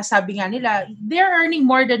 kakasabi nga nila, they're earning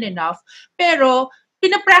more than enough. Pero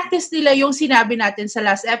pinapractice nila yung sinabi natin sa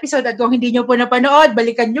last episode. At kung hindi nyo po napanood,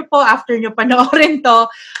 balikan nyo po after nyo panoorin to.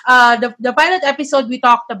 The pilot episode, we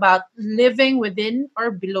talked about living within or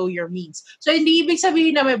below your means. So, hindi ibig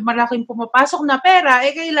sabihin na may malaking pumapasok na pera,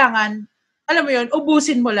 kailangan, alam mo yun,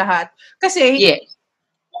 ubusin mo lahat. Kasi,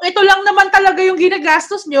 kung ito lang naman talaga yung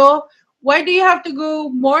ginagastos nyo, why do you have to go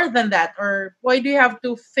more than that? Or why do you have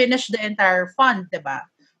to finish the entire fund, diba?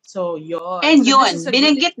 So, yun. And yun,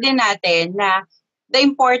 binanggit din natin na the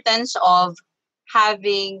importance of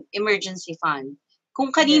having emergency fund. Kung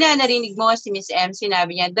kanina narinig mo si Miss M,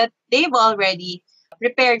 sinabi niya that they've already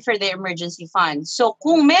prepared for the emergency fund. So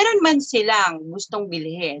kung meron man silang gustong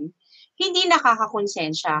bilhin, hindi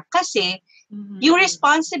nakakakonsensya kasi yung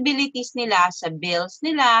responsibilities nila sa bills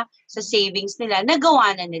nila, sa savings nila,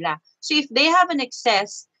 nagawa na nila. So if they have an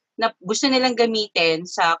excess na gusto nilang gamitin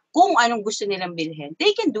sa kung anong gusto nilang bilhin,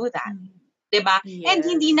 they can do that. Diba? Yes. And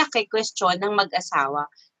hindi na-question ng mag-asawa.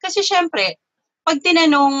 Kasi syempre, pag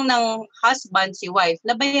tinanong ng husband si wife,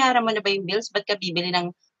 nabayaran mo na ba yung bills? Ba't ka bibili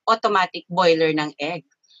ng automatic boiler ng egg?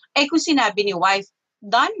 Kung sinabi ni wife,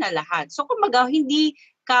 done na lahat. So kumbaga, hindi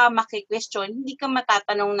ka maki-question, hindi ka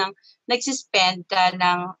matatanong ng nagsispend ka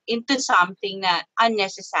into something na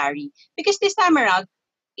unnecessary. Because this time around,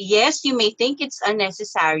 yes, you may think it's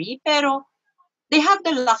unnecessary, pero they have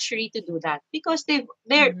the luxury to do that because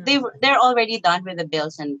they're already done with the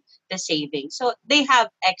bills and the savings. So they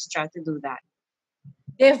have extra to do that.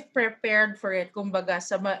 They've prepared for it, kumbaga,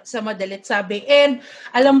 sa madalit sabi. And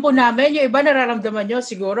alam po namin, yung iba nararamdaman nyo,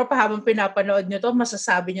 siguro pa habang pinapanood nyo to,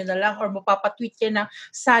 masasabi nyo na lang or mapapatweet kayo na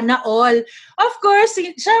sana all. Of course,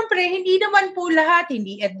 syempre, hindi naman po lahat,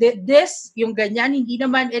 this, yung ganyan, hindi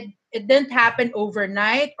naman, it didn't happen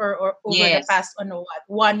overnight or over the past, 1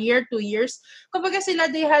 year, 2 years. Kumbaga sila,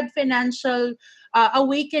 they had financial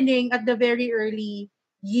awakening at the very early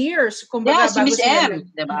years. Kumbaga, si Miss M,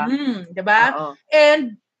 diba? Diba?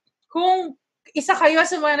 And kung isa kayo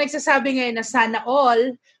sa mga nagsasabi ngayon na sana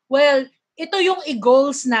all, well, ito yung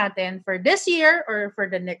i-goals natin for this year or for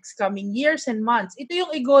the next coming years and months. Ito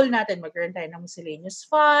yung i-goal natin. Magkaroon tayo ng miscellaneous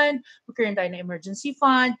fund, magkaroon tayo ng emergency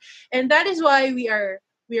fund. And that is why we are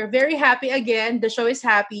very happy again. The show is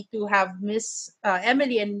happy to have Miss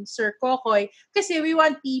Emily and Sir Cocoy kasi we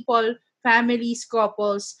want people, families,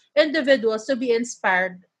 couples, individuals to be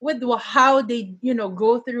inspired with how they,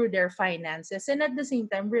 go through their finances and at the same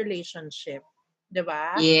time, relationship.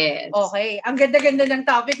 Diba? Yes. Okay. Ang ganda-ganda ng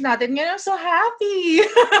topic natin ngayon. I'm so happy.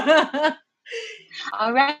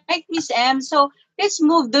 All right, Miss M. So, let's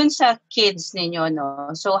move dun sa kids ninyo,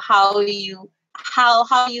 no? So, how you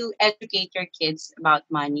educate your kids about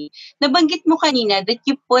money. Nabanggit mo kanina that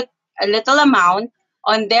you put a little amount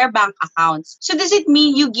on their bank accounts. So does it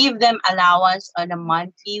mean you give them allowance on a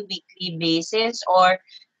monthly, weekly basis, or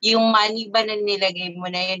yung money ba na nilagay mo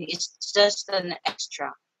na yun is just an extra?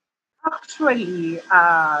 Actually,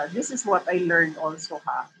 this is what I learned also,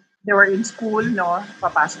 They were in school, no?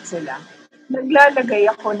 Papasok sila. Naglalagay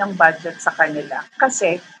ako ng budget sa kanila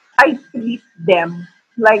kasi I treat them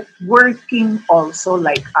like working also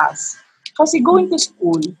like us. Kasi going to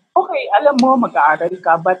school, okay, alam mo, mag-aaral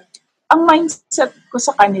ka, but ang mindset ko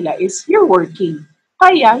sa kanila is, you're working.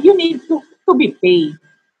 Kaya, you need to be paid.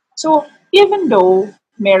 So, even though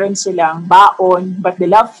meron silang baon, but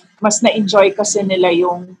mas na-enjoy kasi nila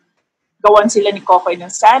yung gawan sila ni Cocoy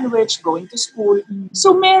ng sandwich, going to school.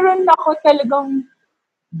 So, meron ako talagang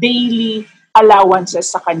daily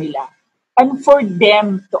allowances sa kanila. And for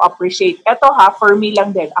them to appreciate. Eto for me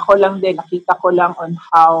lang din. Ako lang din. Nakita ko lang on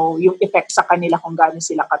how yung effect sa kanila kung gaano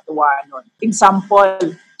sila katuwa nun. Example,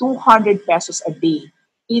 200 pesos a day.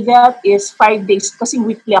 That is 5 days. Kasi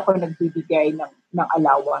weekly ako nagbibigay ng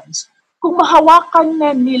allowance. kung mahawakan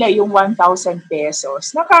na nila yung 1,000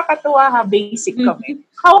 pesos, nakakatuwa ha, basic kami.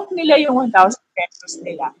 Hawak nila yung 1,000 pesos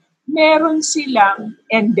nila. Meron silang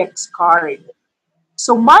index card.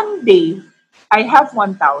 So Monday, I have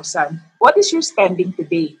 1,000. What is your spending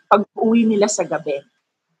today? Pag uwi nila sa gabi,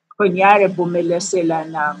 kunyari, bumili sila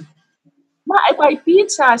ng may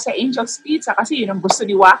pizza sa Angel's Pizza kasi yun ang gusto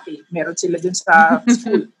ni Waki. Meron sila dun sa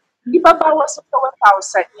school. Ibabawas sa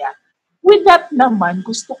 1,000 niya. With that naman,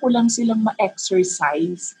 gusto ko lang silang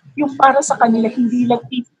ma-exercise. Yung para sa kanila, hindi lang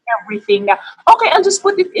eating everything na, okay, I'll just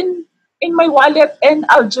put it in my wallet and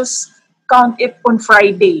I'll just count it on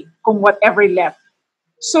Friday kung whatever left.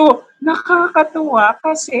 So, nakakatuwa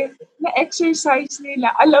kasi na-exercise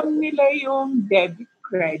nila, alam nila yung debit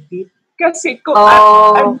credit. Kasi kung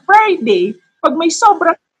on Friday, pag may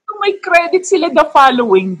sobra, kung may credit sila the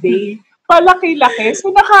following day, palaki-laki.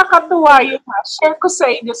 So, nakakatuwa yun ha. Share ko sa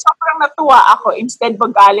inyo. Sobrang natuwa ako. Instead,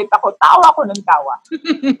 magalit ako. Tawa ko ng tawa.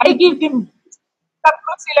 I gave them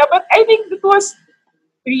tatlo sila. But I think it was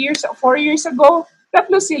 4 years ago.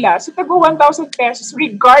 Tatlo sila. So, tago 1,000 pesos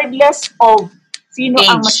regardless of sino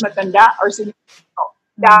ang mas matanda or sino.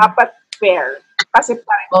 Dapat fair. Kasi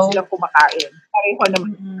pareho silang kumakain. Pareho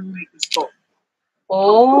naman may gusto.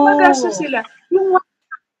 Kumagasto sila. Yung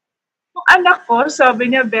anak ko,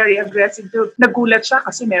 sabi niya, very aggressive. Nagulat siya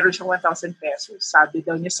kasi meron siyang 1,000 pesos. Sabi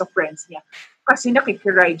daw niya sa friends niya. Kasi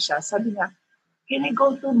nakikiride siya. Sabi niya, can I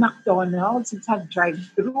go to McDonald's? It's a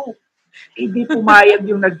drive-thru. Hindi pumayag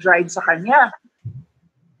yung nag-drive sa kanya.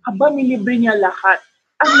 Aba, nilibre niya lahat.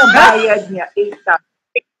 Ang nabayad niya,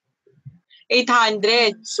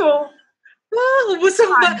 800. So, ubos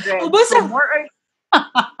ang... So, more or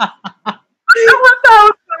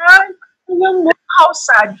 1,000. Alam mo how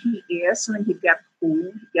sad he is when he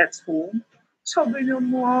gets home. Sabi niya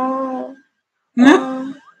mo,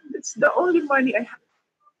 it's the only money I have.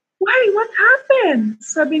 Why? What happened?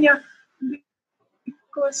 Sabi niya,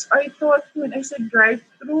 because I thought when I said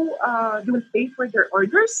drive-thru, they will pay for their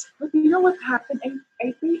orders. But you know what happened?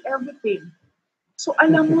 I pay everything. So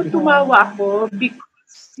alam mo, tumawa ko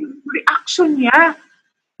because yung reaction niya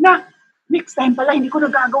na, next time pala, hindi ko na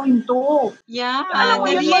gagawin to. Yeah,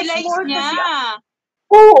 na-realize niya.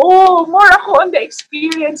 Oo, more ako on the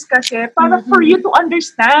experience kasi para for you to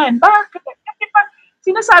understand. Bakit? Kasi pag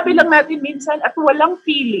sinasabi lang natin minsan at walang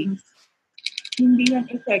feelings, hindi yan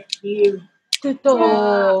effective. Totoo.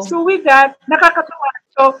 Yeah. So with that, nakakatawa.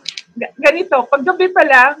 So, ganito, pag gabi pa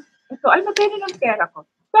lang, ito, ay magkano ng pera ko.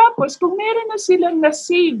 Tapos, kung meron na silang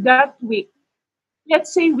na-save that week,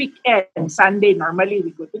 let's say weekend, Sunday, normally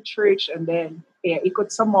we go to church and then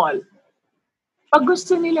ikot sa mall. Pag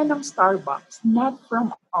gusto nila ng Starbucks, not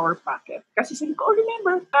from our pocket. Kasi sabi ko,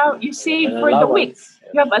 remember, you save for the week.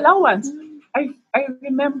 You have allowance. I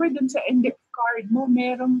remember dun sa index card mo,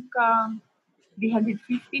 meron kang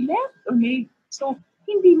 350 left. Okay? So,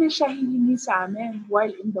 hindi na siya hihingi sa amin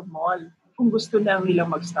while in the mall kung gusto lang nilang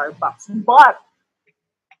mag-Starbucks. But,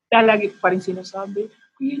 talagi pa rin sinasabi,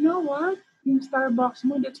 you know what? Yung Starbucks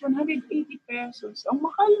mo, that's 180 pesos. Ang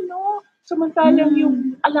mahal, no? Samantalang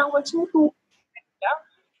yung allowance mo, 2 lang.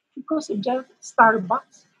 Because just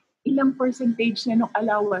Starbucks, ilang percentage na ng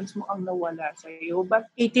allowance mo ang nawala sa'yo. But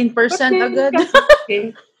 18% agad.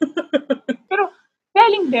 Pero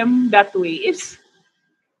telling them that way is,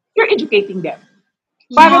 you're educating them.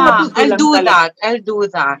 Para I'll do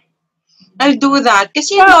that.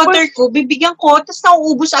 Kasi yung daughter ko, bibigyan ko, tapos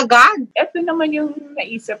nauubos agad. Ito naman yung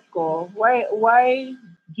naisip ko, why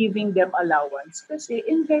giving them allowance? Kasi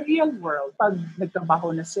in the real world, pag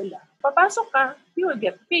nagtrabaho na sila, papasok ka, you will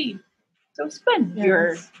get paid. So spend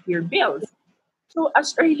your bills. So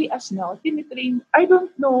as early as now, tinitrain, I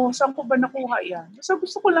don't know, saan ko ba nakuha yan? So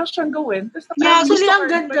gusto ko lang siyang gawin. Actually,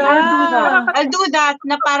 ang ganda. I'll do that,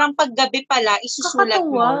 na parang paggabi pala, isusulat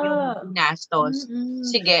mo yung ginastos.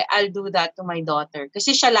 Sige, I'll do that to my daughter.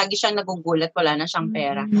 Kasi siya lagi siyang nagugulat, wala na siyang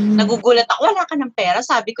pera. Nagugulat ako, wala ka ng pera.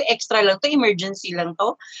 Sabi ko, extra lang to, emergency lang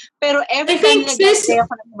to. Pero every time nag-pay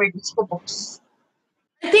ako ng emergency ko, box.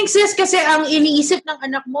 I think sis, kasi ang iniisip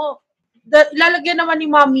ng anak mo, lalagyan naman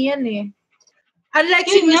ni mommy yan eh. Unlike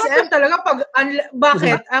si Miss M talaga,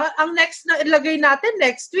 bakit? Ang next na ilagay natin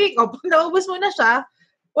next week, o pag naubos mo na siya,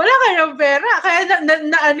 wala ka ng pera. Kaya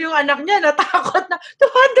ano yung anak niya, natakot na,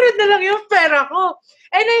 200 na lang yung pera ko.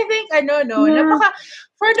 And I think,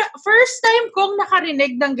 for the first time kong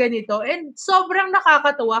nakarinig ng ganito, and sobrang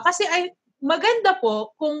nakakatuwa, kasi maganda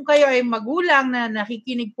po kung kayo ay magulang na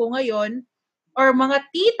nakikinig po ngayon, or mga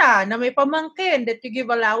tita na may pamangkin that you give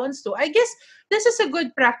allowance to, I guess this is a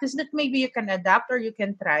good practice that maybe you can adapt or you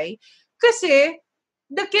can try. Kasi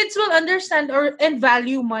the kids will understand and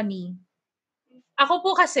value money. Ako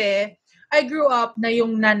po kasi, I grew up na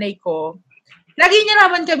yung nanay ko, lagi niya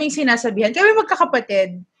naman kaming sinasabihan, kami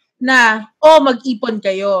magkakapatid, na, mag-ipon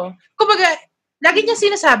kayo. Kumbaga, lagi niya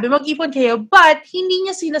sinasabi, mag-ipon kayo, but hindi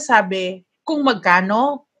niya sinasabi kung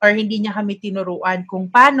magkano or hindi niya kami tinuruan kung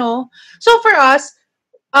paano. So for us,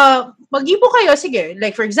 mag-ipon kayo, sige.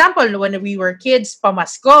 Like for example, when we were kids,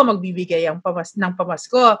 pamasko, magbibigay ang ng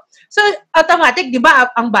pamasko. So automatic, di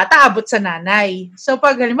ba, ang bata abot sa nanay. So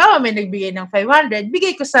pag halimbawa may nagbigay ng 500,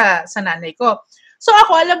 bigay ko sa nanay ko. So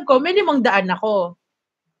ako, alam ko, may 500 ako.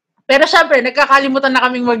 Pero syempre, nagkakalimutan na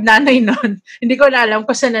kaming magnanay nun. Hindi ko na alam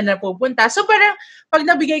kung saan na napupunta. So parang, pag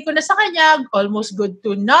nabigay ko na sa kanya, almost good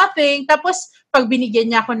to nothing. Tapos, pag binigyan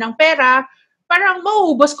niya ako ng pera, parang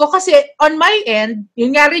mauubos ko. Kasi on my end,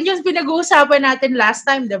 yun nga rin yung pinag-uusapan natin last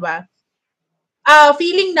time, diba?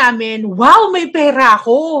 Feeling namin, wow, may pera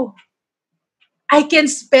ako. I can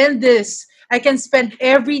spend this. I can spend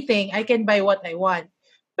everything. I can buy what I want.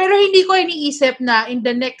 Pero hindi ko iniisip na in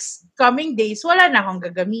the next coming days, wala na akong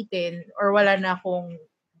gagamitin or wala na akong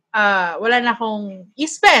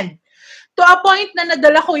i-spend. To a point na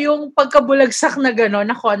nadala ko yung pagkabulagsak na gano'n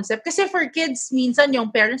na concept. Kasi for kids, minsan yung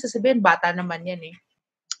parents sasabihin, bata naman yan eh.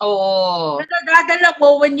 Oo. Nadadala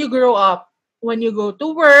mo when you grow up, when you go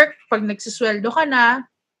to work, pag nagsisweldo ka na,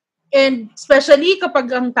 and especially kapag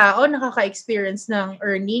ang tao nakaka-experience ng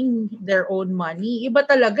earning their own money, iba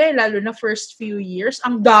talaga lalo na first few years,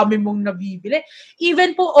 ang dami mong nabibili.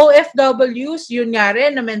 Even po OFWs, yun nga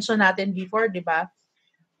rin, na-mention natin before, di ba?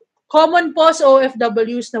 Common po sa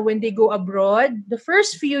OFWs na when they go abroad, the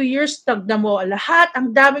first few years, tagda mo lahat,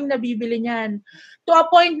 ang daming nabibili niyan. To a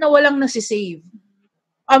point na walang nasisave.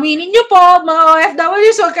 Aminin niyo po, mga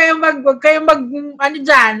OFWs, huwag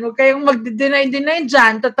kayong mag-deny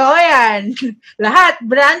dyan. Totoo yan. Lahat,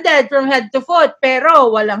 branded from head to foot, pero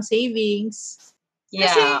walang savings. Yeah,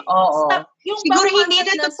 kasi, oo. Siguro hindi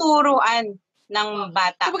natuturuan ng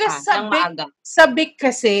bata ng maaga. Sabik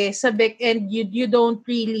kasi, and you don't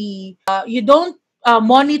really,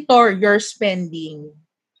 monitor your spending.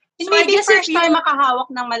 So maybe first time makahawak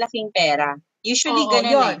ng malaking pera. Usually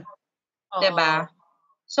ganun eh. Diba?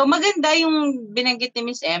 So, maganda yung binanggit ni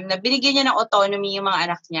Miss M na binigyan niya ng autonomy yung mga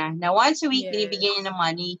anak niya. Na once a week, binibigyan niya ng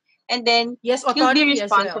money. And then, he'll be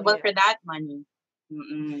responsible for that money.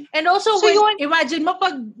 Mm-mm. And also, imagine mo,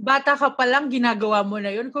 pag bata ka pa lang, ginagawa mo na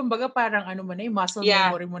yun. Kumbaga, parang muscle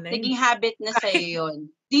memory mo na yun. Naging habit na sa'yo yun.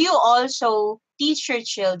 Do you also teach your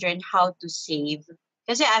children how to save?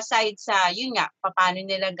 Kasi aside sa, yun nga, paano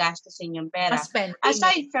nila gastusin yung pera.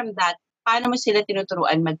 Aside from that, paano mo sila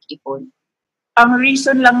tinuturuan mag-ipon? Ang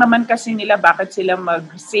reason lang naman kasi nila bakit sila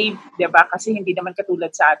mag-save, di ba? Kasi hindi naman katulad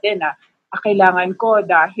sa atin na kailangan ko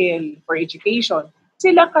dahil for education.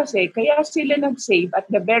 Sila kasi, kaya sila nag-save at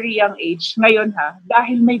the very young age, ngayon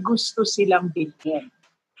dahil may gusto silang bilhin.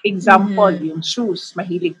 Example, yung shoes.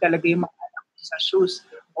 Mahilig talaga yung mga anak sa shoes.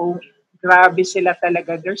 Grabe sila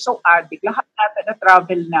talaga. They're so addict. Lahat na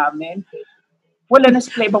travel namin, wala na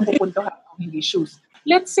sila ibang pupuntahan kung hindi shoes.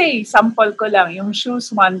 Let's say, sample ko lang, yung shoes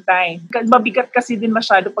one time. Mabigat kasi din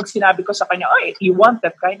masyado pag sinabi ko sa kanya, you want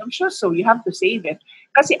that kind of shoes, so you have to save it.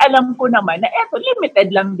 Kasi alam ko naman na limited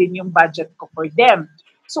lang din yung budget ko for them.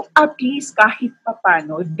 So at least kahit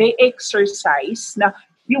papano, they exercise na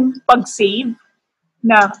yung pag-save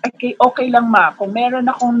na, okay lang ma, kung meron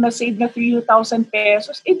akong na-save na 3,000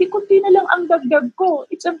 pesos, di kunti na lang ang dagdag ko.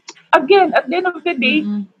 It's again, at the end of the day,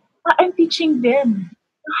 I'm teaching them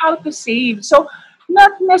how to save. So,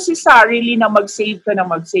 not necessarily na mag-save ka na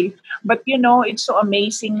mag-save. But it's so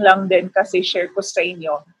amazing lang din kasi share ko sa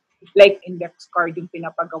inyo. Like index card yung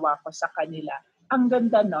pinapagawa ko sa kanila. Ang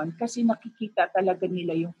ganda nun kasi nakikita talaga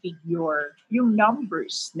nila yung figure, yung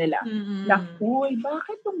numbers nila. Na,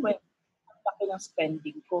 bakit nung laki ng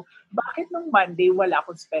spending ko? Bakit nung Monday wala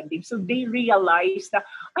akong spending? So they realize na,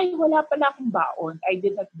 wala pala akong baon. I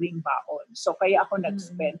did not bring baon. So kaya ako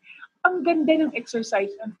nag-spend. Ang ganda ng exercise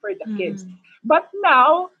for the kids. But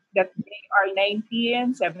now that they are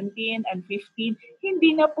 19, 17, and 15,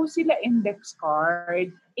 hindi na po sila index card,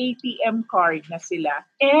 ATM card na sila.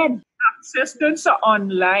 And access dun sa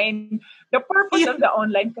online. The purpose of the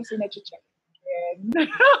online kasi na-check.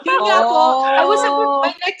 Yun nga po.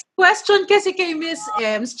 My next question kasi kay Miss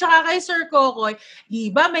Ems, tsaka kay Sir Cocoy, di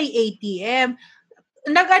ba may ATM?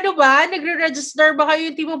 Nagre-register ba kayo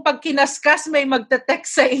yung tipong pag kinaskas may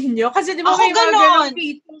magte-text sa inyo? Kasi di ba may mga ganong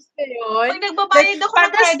features na yun? Pag nagbabayad ako ng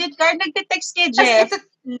credit card, nagte-text kay Jeff.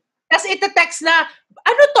 Tapos ite-text na,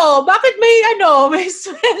 ano to? Bakit may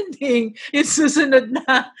spending? Yung susunod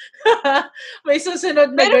na. May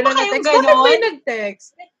susunod na gano'n na text. Bakit may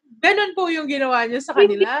nag-text? Ganon po yung ginawa niyo sa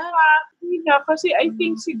kanila? Hindi na, kasi I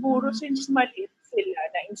think siguro since maliit sila,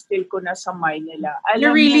 na-instill ko na sa mind nila.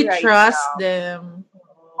 You Alam really mo right trust now, them.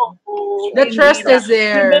 the The trust is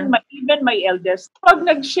there. Even my eldest, pag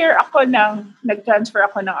nag-transfer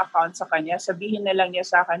ako ng account sa kanya, sabihin na lang niya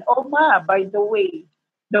sa akin, oh ma, by the way,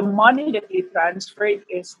 the money that you transferred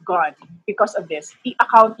is gone because of this.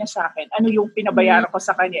 I-account niya sa akin. Ano yung pinabayaran ko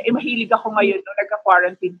sa kanya? Mahilig ako ngayon, nung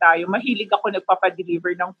nagka-quarantine tayo, mahilig ako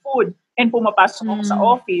nagpapadeliver ng food and pumapasok ako sa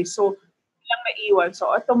office. So, lang naiwan.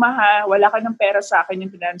 So, maha, wala ka ng pera sa akin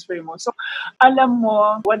yung transfer mo. So, alam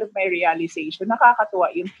mo, one of my realization,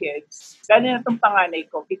 nakakatuwa yung kids. Lalo na itong panganay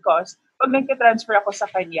ko because pag nagka-transfer ako sa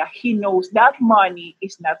kanya, he knows that money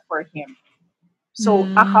is not for him. So,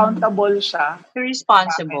 accountable siya.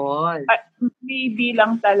 Responsible. Maybe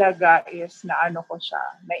lang talaga is na ano ko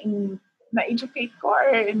siya, na-educate ko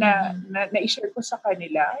or na-share ko sa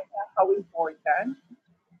kanila how important.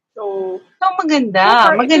 So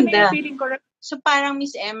maganda. Feeling ko. So parang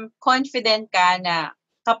Miss M, confident ka na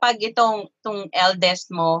kapag itong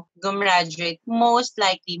eldest mo gumraduate, most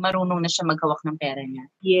likely marunong na siya maghawak ng pera niya.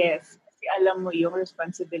 Yes. Kasi alam mo yung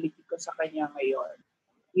responsibility ko sa kanya ngayon.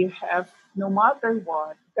 You have, no matter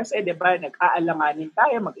what, kasi diba, nag-aalanganin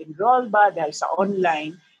tayo, mag-enroll ba dahil sa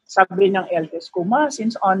online. Sabi ng eldest ko, ma,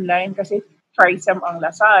 since online, kasi trisam ang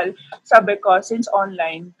Lasal. Sabi ko, since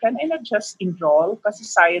online, can I not just enroll? Kasi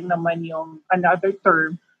sayang naman yung another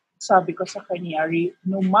term. Sabi ko sa kanya,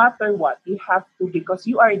 no matter what, you have to because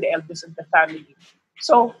you are the eldest of the family.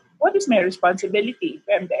 So, what is my responsibility if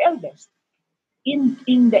I'm the eldest? In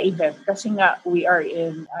the event, kasi nga, we are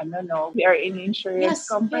in insurance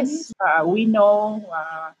companies. Yes. We know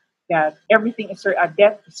that everything is a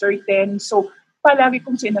debt certain. So, palagi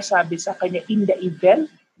kong sinasabi sa kanya, in the event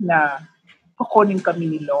na kukunin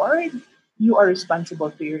kami ni Lord, you are responsible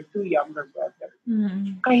to your two younger brothers.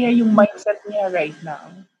 Kaya yung mindset niya right now,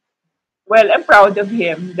 well, I'm proud of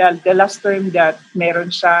him. The last term that meron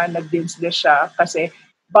siya, nag-dinsde siya kasi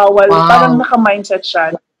bawal, parang naka-mindset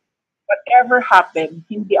siya, whatever happened,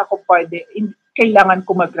 hindi ako kailangan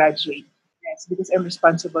ko mag-graduate. Yes, because I'm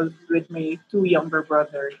responsible with my two younger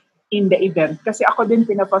brothers in the event. Kasi ako din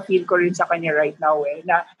pinapa-feel ko rin sa kanya right now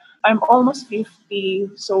na I'm almost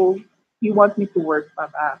 50, so you want me to work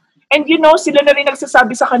pa ba? And sila na rin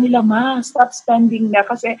nagsasabi sa kanila, ma, stop spending na.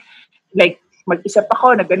 Kasi, like, mag-isip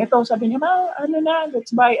ako na ganito. Sabi niya, ma,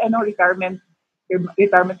 let's buy retirement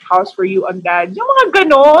house for you and dad. Yung mga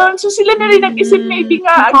ganon. So, sila na rin nag-isip, maybe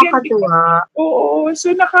nga. Nakakatuwa. Oo.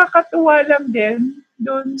 So, nakakatuwa lang din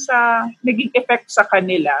doon sa naging effect sa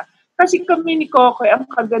kanila. Kasi kami ni Cocoy, ang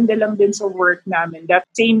kaganda lang din sa work namin. That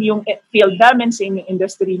same yung field namin, same yung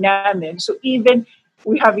industry namin. So, even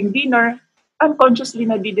we having dinner, unconsciously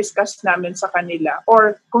na-discuss namin sa kanila.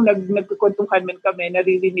 Or kung nagkukuntungan man kami,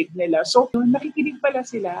 naririnig nila. So, nakikinig pala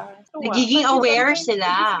sila. So, nagiging aware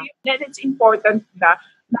sila. Then it's important na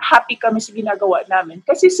happy kami sa ginagawa namin.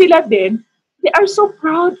 Kasi sila din, they are so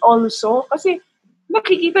proud also. Kasi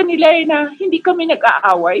nakikita nila na hindi kami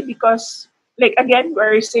nag-aaway because, like again,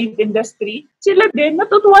 we're same industry. Sila din,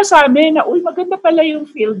 natutuwa sa amin na, maganda pala yung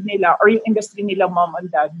field nila or yung industry nila, mom and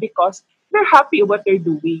dad, because they're happy what they're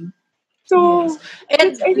doing. So,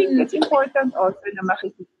 yes. I think that's important also na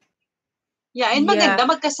makikita. Yeah, and maganda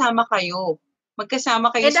magkasama kayo.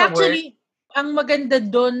 Magkasama kayo and sa actually, work. Ang maganda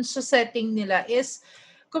doon sa setting nila is,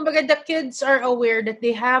 kumbaga the kids are aware that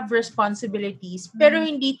they have responsibilities, pero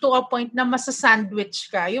hindi to a point na masasandwich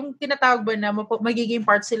ka. Yung tinatawag ba na magiging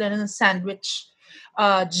part sila ng sandwich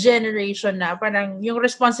generation na parang yung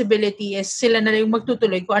responsibility is sila na lang yung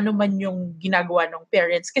magtutuloy kung ano man yung ginagawa ng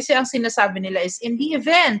parents. Kasi ang sinasabi nila is in the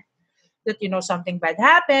event that something bad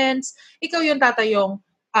happens, ikaw yung tatayong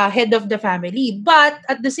head of the family. But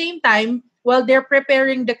at the same time, while they're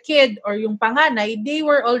preparing the kid or yung panganay, they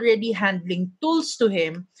were already handling tools to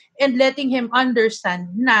him and letting him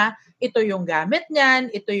understand na ito yung gamit niyan,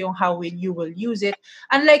 ito yung how you will use it.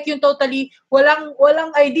 Unlike yung totally,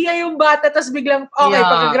 walang idea yung bata, tas biglang, okay,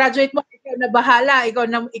 pagka-graduate mo, ikaw na bahala, ikaw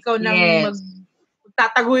na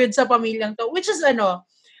magtataguyod sa pamilyang to. Which is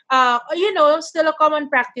still a common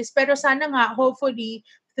practice. Pero sana nga, hopefully,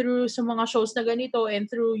 through sa mga shows na ganito and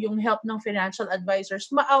through yung help ng financial advisors,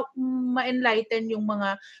 ma-enlighten yung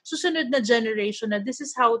mga susunod na generation na this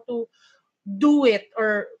is how to do it,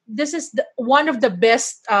 or this is one of the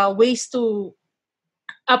best ways to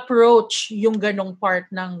approach yung ganong part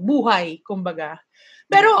ng buhay, kumbaga.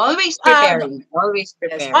 Pero always preparing.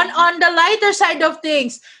 Yes, on the lighter side of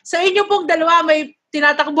things, sa inyo pong dalawa, may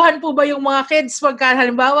tinatakbuhan po ba yung mga kids pagka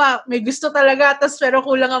halimbawa may gusto talaga tapos pero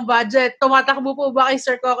kulang ang budget? Tumatakbo po ba kay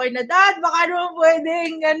Sir Cocoy na, Dad, baka naman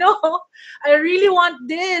pwedeng, I really want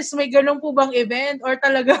this. May ganun po bang event? Or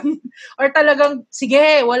talagang,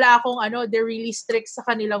 sige, wala akong they're really strict sa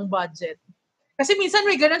kanilang budget. Kasi minsan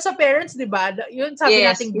may ganun sa parents, di ba? Yun sabi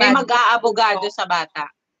nating may bad. mag-aabogado sa bata.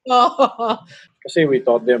 Kasi we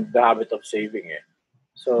taught them the habit of saving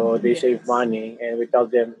So they save money and we tell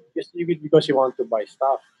them, just leave it because you want to buy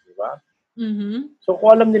stuff, di ba? Mm-hmm. So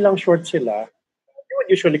kung alam nilang short sila, they would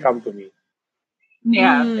usually come to me.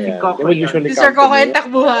 Yeah, they would usually si come Sir Cocoy to me.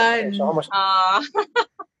 takbuhan. So how much?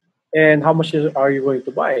 And how much are you going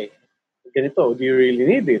to buy? Ganito, do you really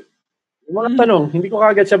need it? Yung mga tanong, hindi ko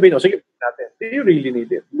kagad sabihin, sige, natin, do you really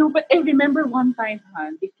need it? No, but I remember one time,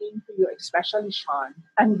 Han, they came to you, especially Sean,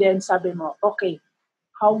 and then sabi mo, okay,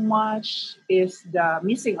 how much is the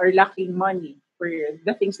missing or lacking money for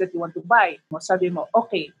the things that you want to buy? Sabi mo,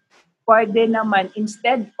 okay, pwede naman,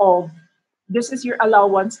 instead of, this is your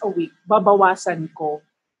allowance a week, babawasan ko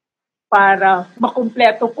para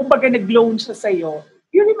makumpleto. Kumbaga nag-loan siya sa'yo.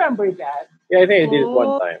 You remember that? Yeah, I think I did it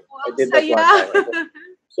one time. I did that one time.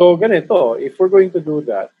 So, ganito, if we're going to do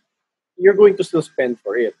that, you're going to still spend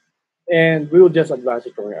for it. And we will just advance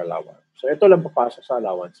it from your allowance. So, ito lang papasok sa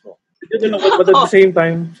allowance mo. But at the same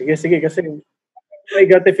time, sige, kasi may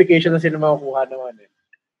gratification na sila makukuha naman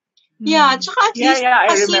Yeah, tsaka at least,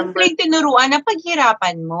 I simple tinuruan na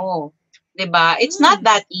paghirapan mo. Diba? It's not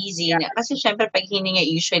that easy. Kasi syempre, pag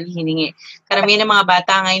hiningi. Karamihan ng mga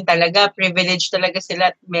bata ngayon talaga, privilege talaga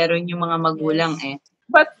sila at meron yung mga magulang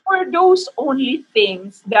But for those only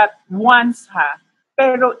things that once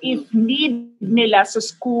pero if need nila sa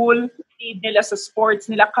school, need nila sa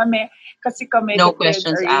sports nila, kami no the kids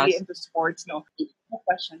are really asked. into sports, no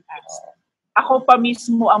question asked. Ako pa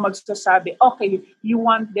mismo ang magsasabi, okay, you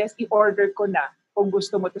want this, i-order ko na kung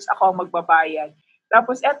gusto mo, tapos ako ang magbabayad.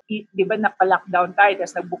 Tapos, di ba naka-lockdown tayo,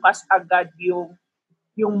 tapos nagbukas agad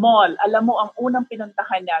yung mall. Alam mo, ang unang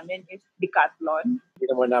pinuntahan namin is Decathlon. Hindi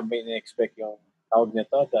naman namin in-expect yung tawag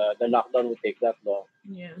nito, the lockdown will take that long.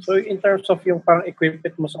 Yes. So, in terms of yung parang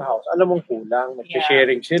equipment mo sa house, alam mong kulang,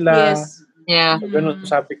 nag-sharing sila. Yes. Yeah. So, ganun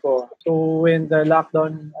sabi ko. So, when the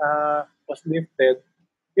lockdown was lifted,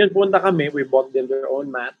 yun, punta kami, we bought them their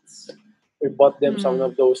own mats. We bought them some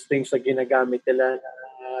of those things na ginagamit nila,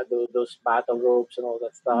 those battle ropes and all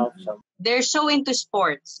that stuff. They're so into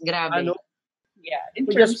sports. Grabe. Yeah.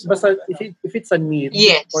 If it's a need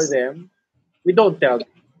for them, we don't tell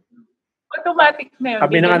them. Automatic na yun.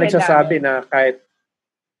 Kami na nga nagsasabi na kahit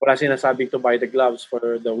wala sinasabing to buy the gloves for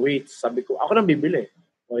the weights, sabi ko, ako nang bibili.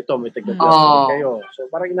 Ito, may tag-gloves kayo. So,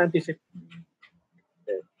 parang in-anticipate.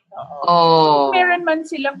 Meron man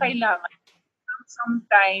silang kailangan.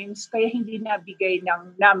 Sometimes, kaya hindi nabigay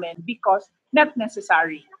namin because not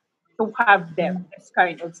necessary to have them this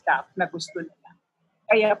kind of stuff na gusto nila.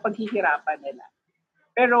 Kaya paghihirapan nila.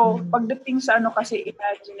 Pero pagdating sa kasi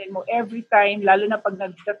imagine mo, every time, lalo na pag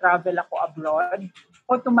nag-travel ako abroad,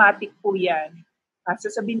 automatic po yan.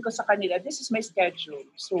 Sasabihin ko sa kanila, this is my schedule.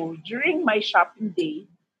 So, during my shopping day,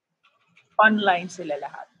 online sila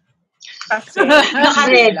lahat. Kasi,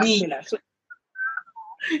 naka-ready. So,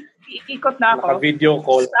 iikot na ako. Naka-video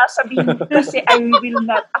call. Sasabihin ko kasi I will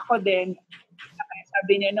not, ako din,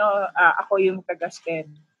 sabi niya, ako yung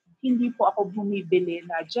taga-spend. Hindi po ako bumibili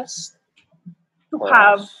na just to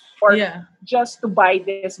have or just to buy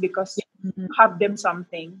this because have them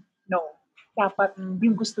something. No. Dapat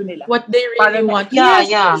yung gusto nila. What they really want.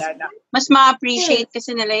 Yeah. Mas ma-appreciate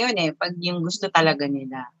kasi nila yun pag yung gusto talaga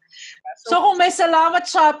nila. So kung may salamat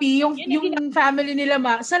Shopee, yung family nila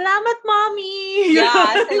salamat mommy!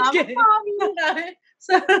 Yeah, salamat mommy!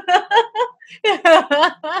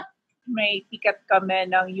 May ticket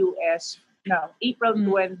kami ng US na April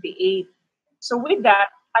 28. So with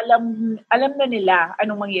that, alam na nila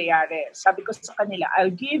anong mangyayari. Sabi ko sa kanila,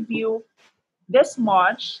 I'll give you this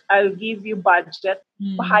much, I'll give you budget,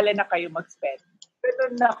 bahala na kayo mag-spend.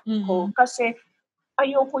 Pero nako, kasi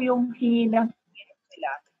ayoko yung hingi ng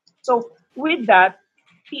nila. So, with that,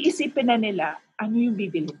 iisipin na nila, ano yung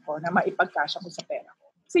bibilin ko na maipagkasya ko sa pera ko.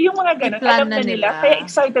 So, yung mga ganun, alam na nila, kaya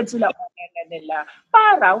excited sila na nila,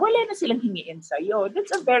 para wala na silang hingiin sa'yo.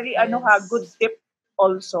 That's a very, good tip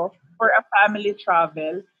also for a family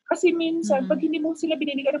travel. Kasi minsan, pag hindi mo sila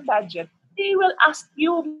binibigyan ng budget, they will ask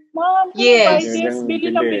you, Mom, buy this,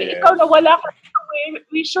 bili na bili. Ikaw na wala ka ng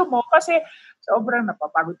wisyo mo kasi sobrang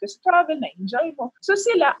napapagod ka sa travel, na-enjoy mo. So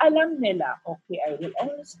sila, alam nila, okay, I will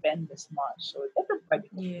only spend this much. So, ito pwede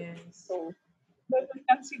ko. Yes. So, ganun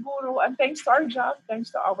lang siguro. And thanks to our job,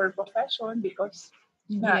 thanks to our profession, because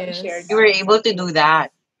you were able to do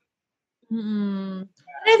that. Mm.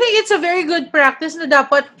 And I think it's a very good practice na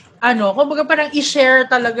dapat, kumbaga parang i-share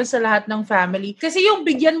talaga sa lahat ng family. Kasi yung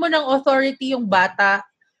bigyan mo ng authority yung bata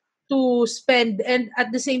to spend and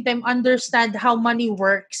at the same time understand how money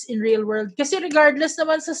works in real world. Kasi regardless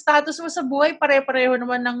naman sa status mo sa buhay, pare-pareho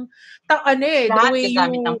naman ng the Lahat way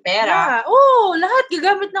gagamit ng pera. Yeah. Lahat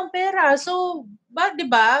gagamit ng pera. So, 'di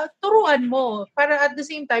ba? Turuan mo para at the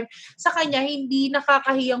same time sa kanya hindi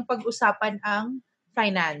nakakahiyang pag-usapan ang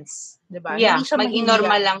finance, 'di ba? Yeah, Hindi siya maging mahihiya.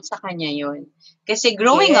 normal lang sa kanya yun. Kasi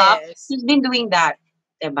growing up, he's been doing that.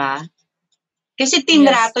 Diba? Kasi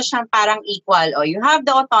tinrato siyang parang equal. You have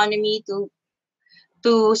the autonomy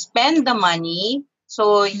to spend the money,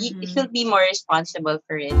 so he'll be more responsible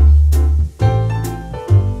for it.